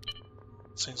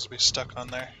it seems to be stuck on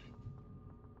there.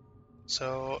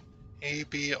 So,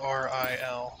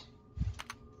 ABRIL.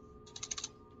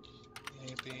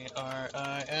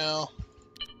 ABRIL.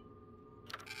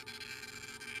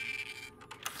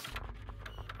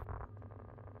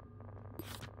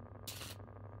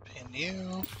 Pin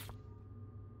you.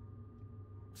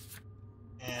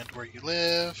 And where you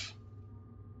live.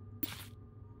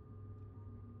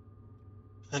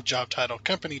 Job title,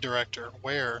 company director.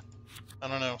 Where? I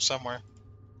don't know, somewhere.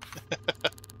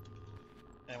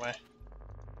 Anyway,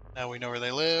 now we know where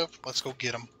they live. Let's go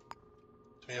get them.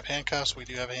 Do we have handcuffs? We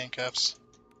do have handcuffs.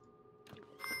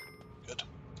 Good.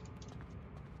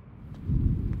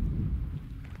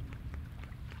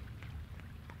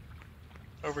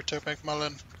 Over to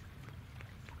McMullen,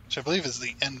 which I believe is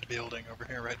the end building over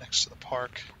here right next to the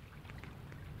park.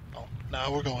 Oh,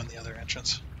 no, we're going the other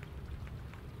entrance.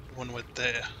 The one with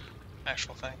the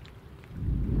actual thing.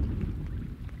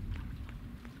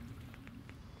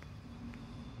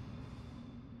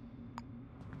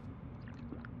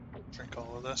 Drink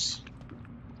all of this.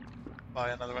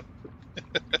 Buy another one.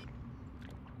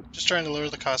 Just trying to lower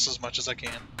the cost as much as I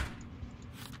can.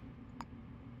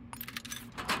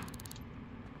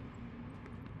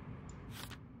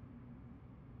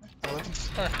 I live in the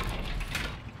floor.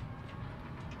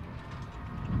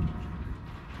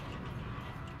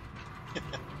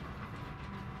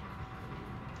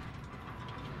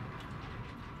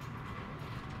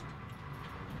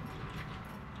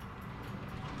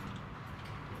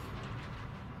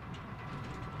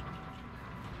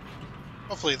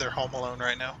 Hopefully they're home alone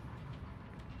right now.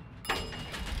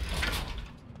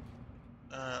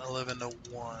 11 to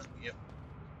 1, yep.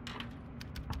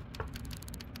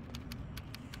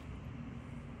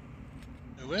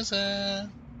 Who is it?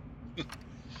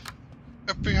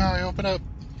 FBI, open up.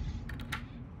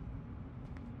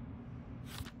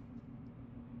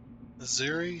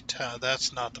 Zuri?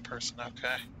 That's not the person,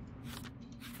 okay.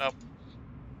 Oh,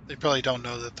 they probably don't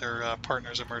know that their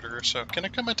partner's a murderer, so can I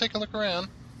come and take a look around?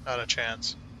 Not a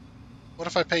chance. What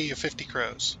if I pay you 50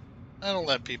 crows? I don't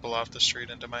let people off the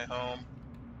street into my home.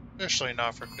 Especially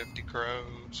not for 50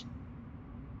 crows.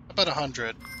 How about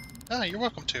 100? Ah, you're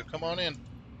welcome to. Come on in.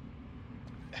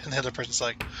 And the other person's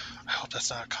like, I hope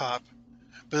that's not a cop.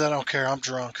 But I don't care, I'm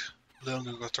drunk. Then I'm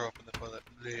gonna go throw up in the toilet.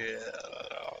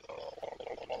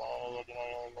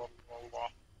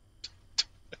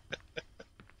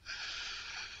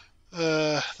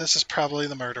 This is probably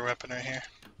the murder weapon right here.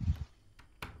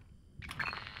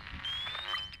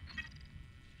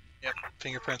 Yep,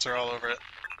 fingerprints are all over it.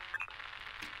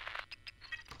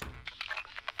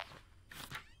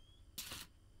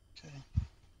 Okay.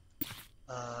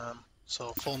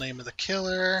 So full name of the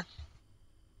killer.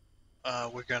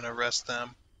 we're going to arrest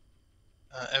them.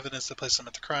 Evidence that places them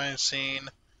at the crime scene,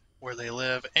 where they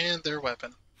live, and their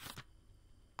weapon.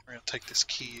 We're going to take this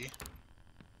key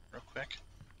real quick.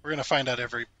 We're going to find out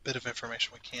every bit of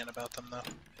information we can about them, though.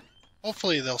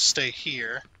 Hopefully they'll stay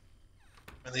here.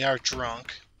 When they are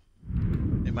drunk,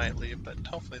 they might leave, but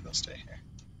hopefully they'll stay here.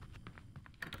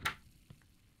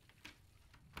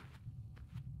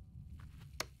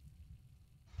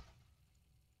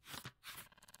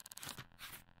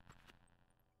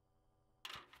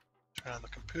 Turn on the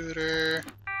computer.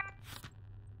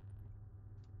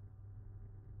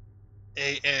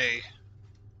 AA.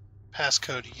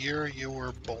 Passcode year you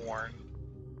were born.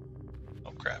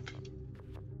 Oh crap.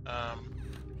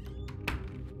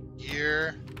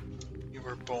 Year you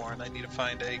were born. I need to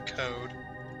find a code.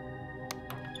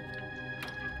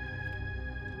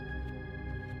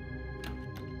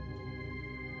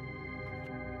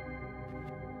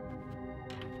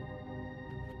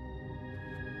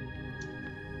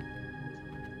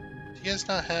 Do you guys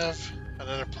not have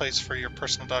another place for your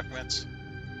personal documents?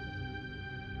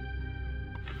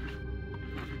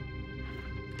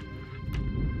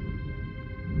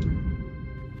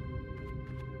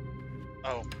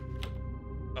 Oh.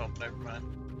 Oh, never mind.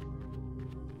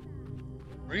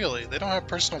 Really? They don't have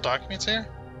personal documents here?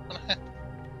 What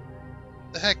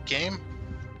the heck, game?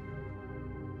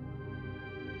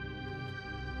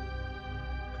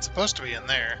 It's supposed to be in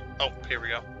there. Oh, here we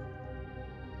go.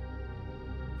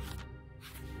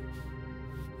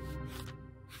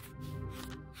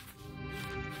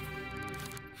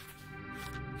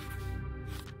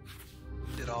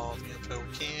 Get all the info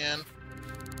we can.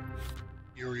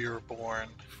 Year you were born.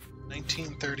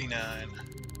 1939.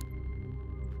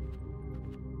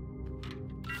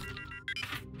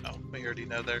 Oh, we already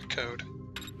know their code.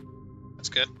 That's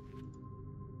good.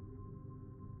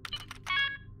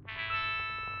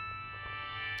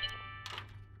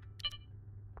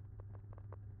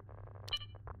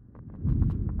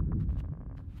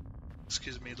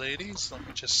 Excuse me, ladies. Let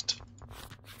me just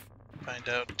find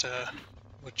out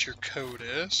what your code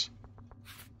is.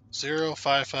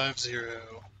 0550.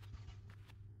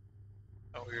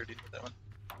 Oh, we already did that one.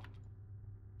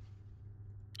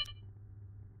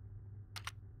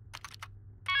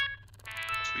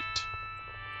 Sweet.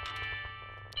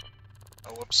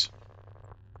 Oh, whoops.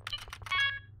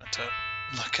 That's out.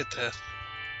 Look at that.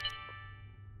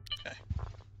 Okay.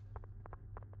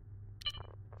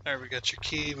 Alright, we got your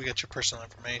key, we got your personal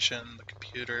information, the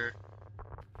computer,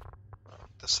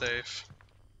 the safe.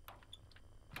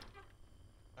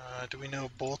 Do we know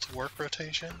both work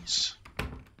rotations? I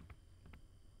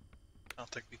don't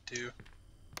think we do.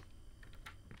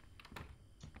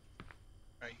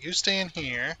 Alright, you stay in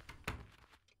here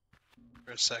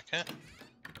for a second.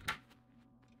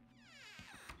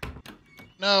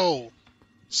 No!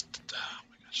 Oh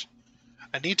my gosh.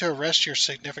 I need to arrest your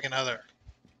significant other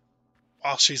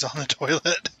while she's on the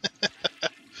toilet.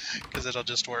 Because it'll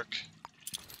just work.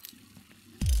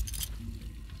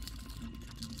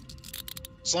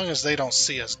 As long as they don't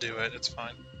see us do it, it's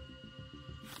fine.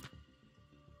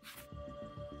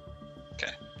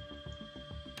 Okay.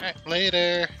 Alright,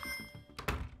 later!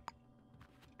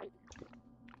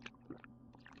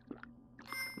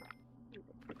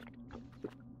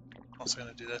 Also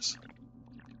gonna do this.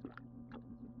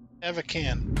 Have a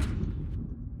can.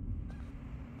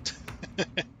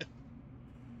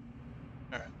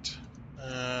 Alright.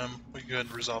 We can go ahead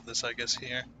and resolve this, I guess,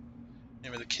 here.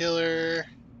 Name of the killer.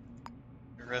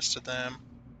 We arrested them.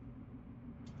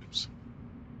 Oops.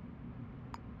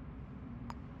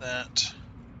 That.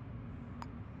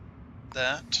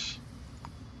 That.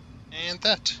 And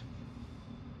that.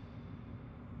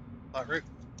 Plot route.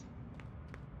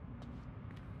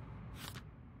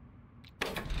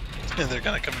 And they're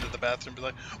gonna come into the bathroom and be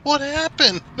like, what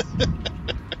happened?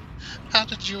 How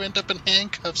did you end up in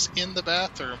handcuffs in the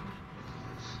bathroom?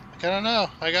 Like, I don't know.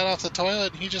 I got off the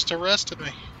toilet and he just arrested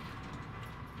me.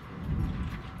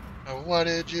 Oh, what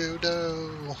did you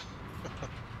do?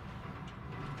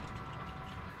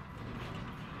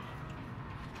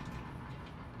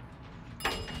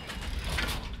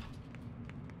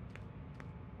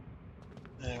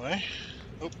 Anyway.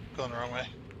 Oh, going the wrong way.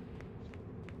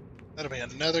 That'll be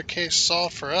another case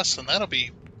solved for us, and that'll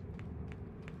be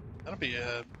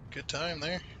a good time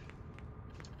there.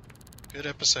 Good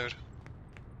episode.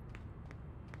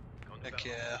 Heck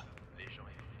yeah.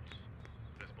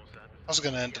 I was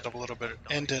gonna end it a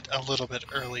little bit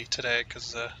early today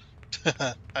because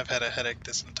I've had a headache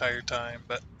this entire time,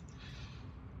 but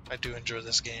I do enjoy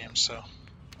this game, so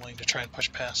I'm willing to try and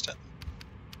push past it.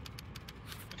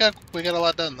 We got a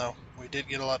lot done though. We did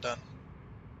get a lot done.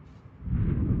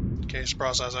 Case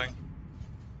processing.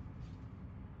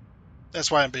 That's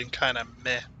why I'm being kind of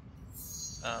meh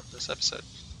this episode.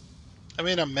 I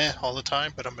mean, I'm meh all the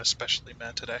time, but I'm especially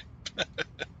meh today.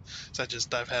 So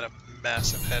I've had a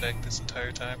massive headache this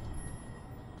entire time.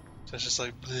 So it's just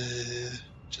like, bleh,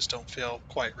 just don't feel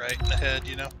quite right in the head,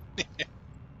 you know?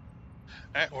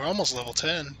 Alright, we're almost level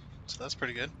 10, so that's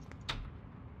pretty good.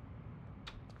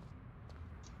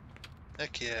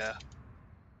 Heck yeah.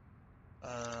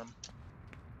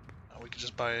 We could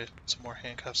just buy some more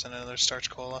handcuffs and another starch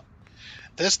cola.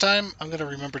 This time, I'm going to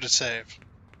remember to save.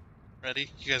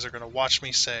 Ready? You guys are going to watch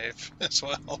me save as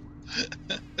well.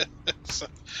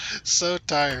 so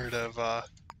tired of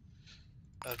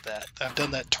that. I've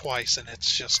done that twice, and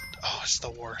it's just, oh, it's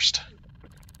the worst.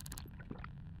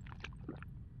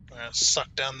 We're going to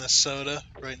suck down this soda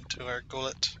right into our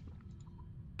gullet.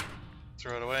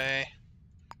 Throw it away.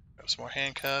 Grab some more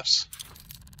handcuffs.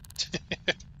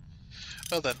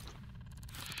 Well then,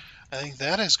 I think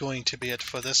that is going to be it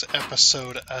for this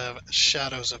episode of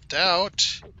Shadows of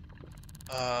Doubt.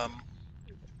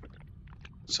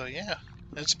 So yeah,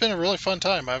 it's been a really fun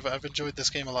time. I've enjoyed this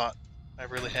game a lot. I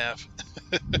really have.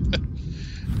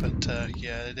 But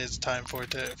yeah, it is time for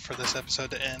this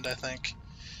episode to end, I think,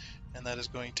 and that is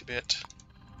going to be it.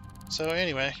 So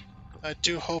anyway, I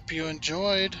do hope you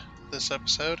enjoyed this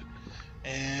episode,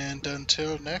 and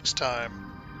until next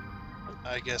time,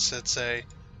 I guess it's a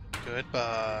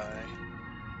goodbye.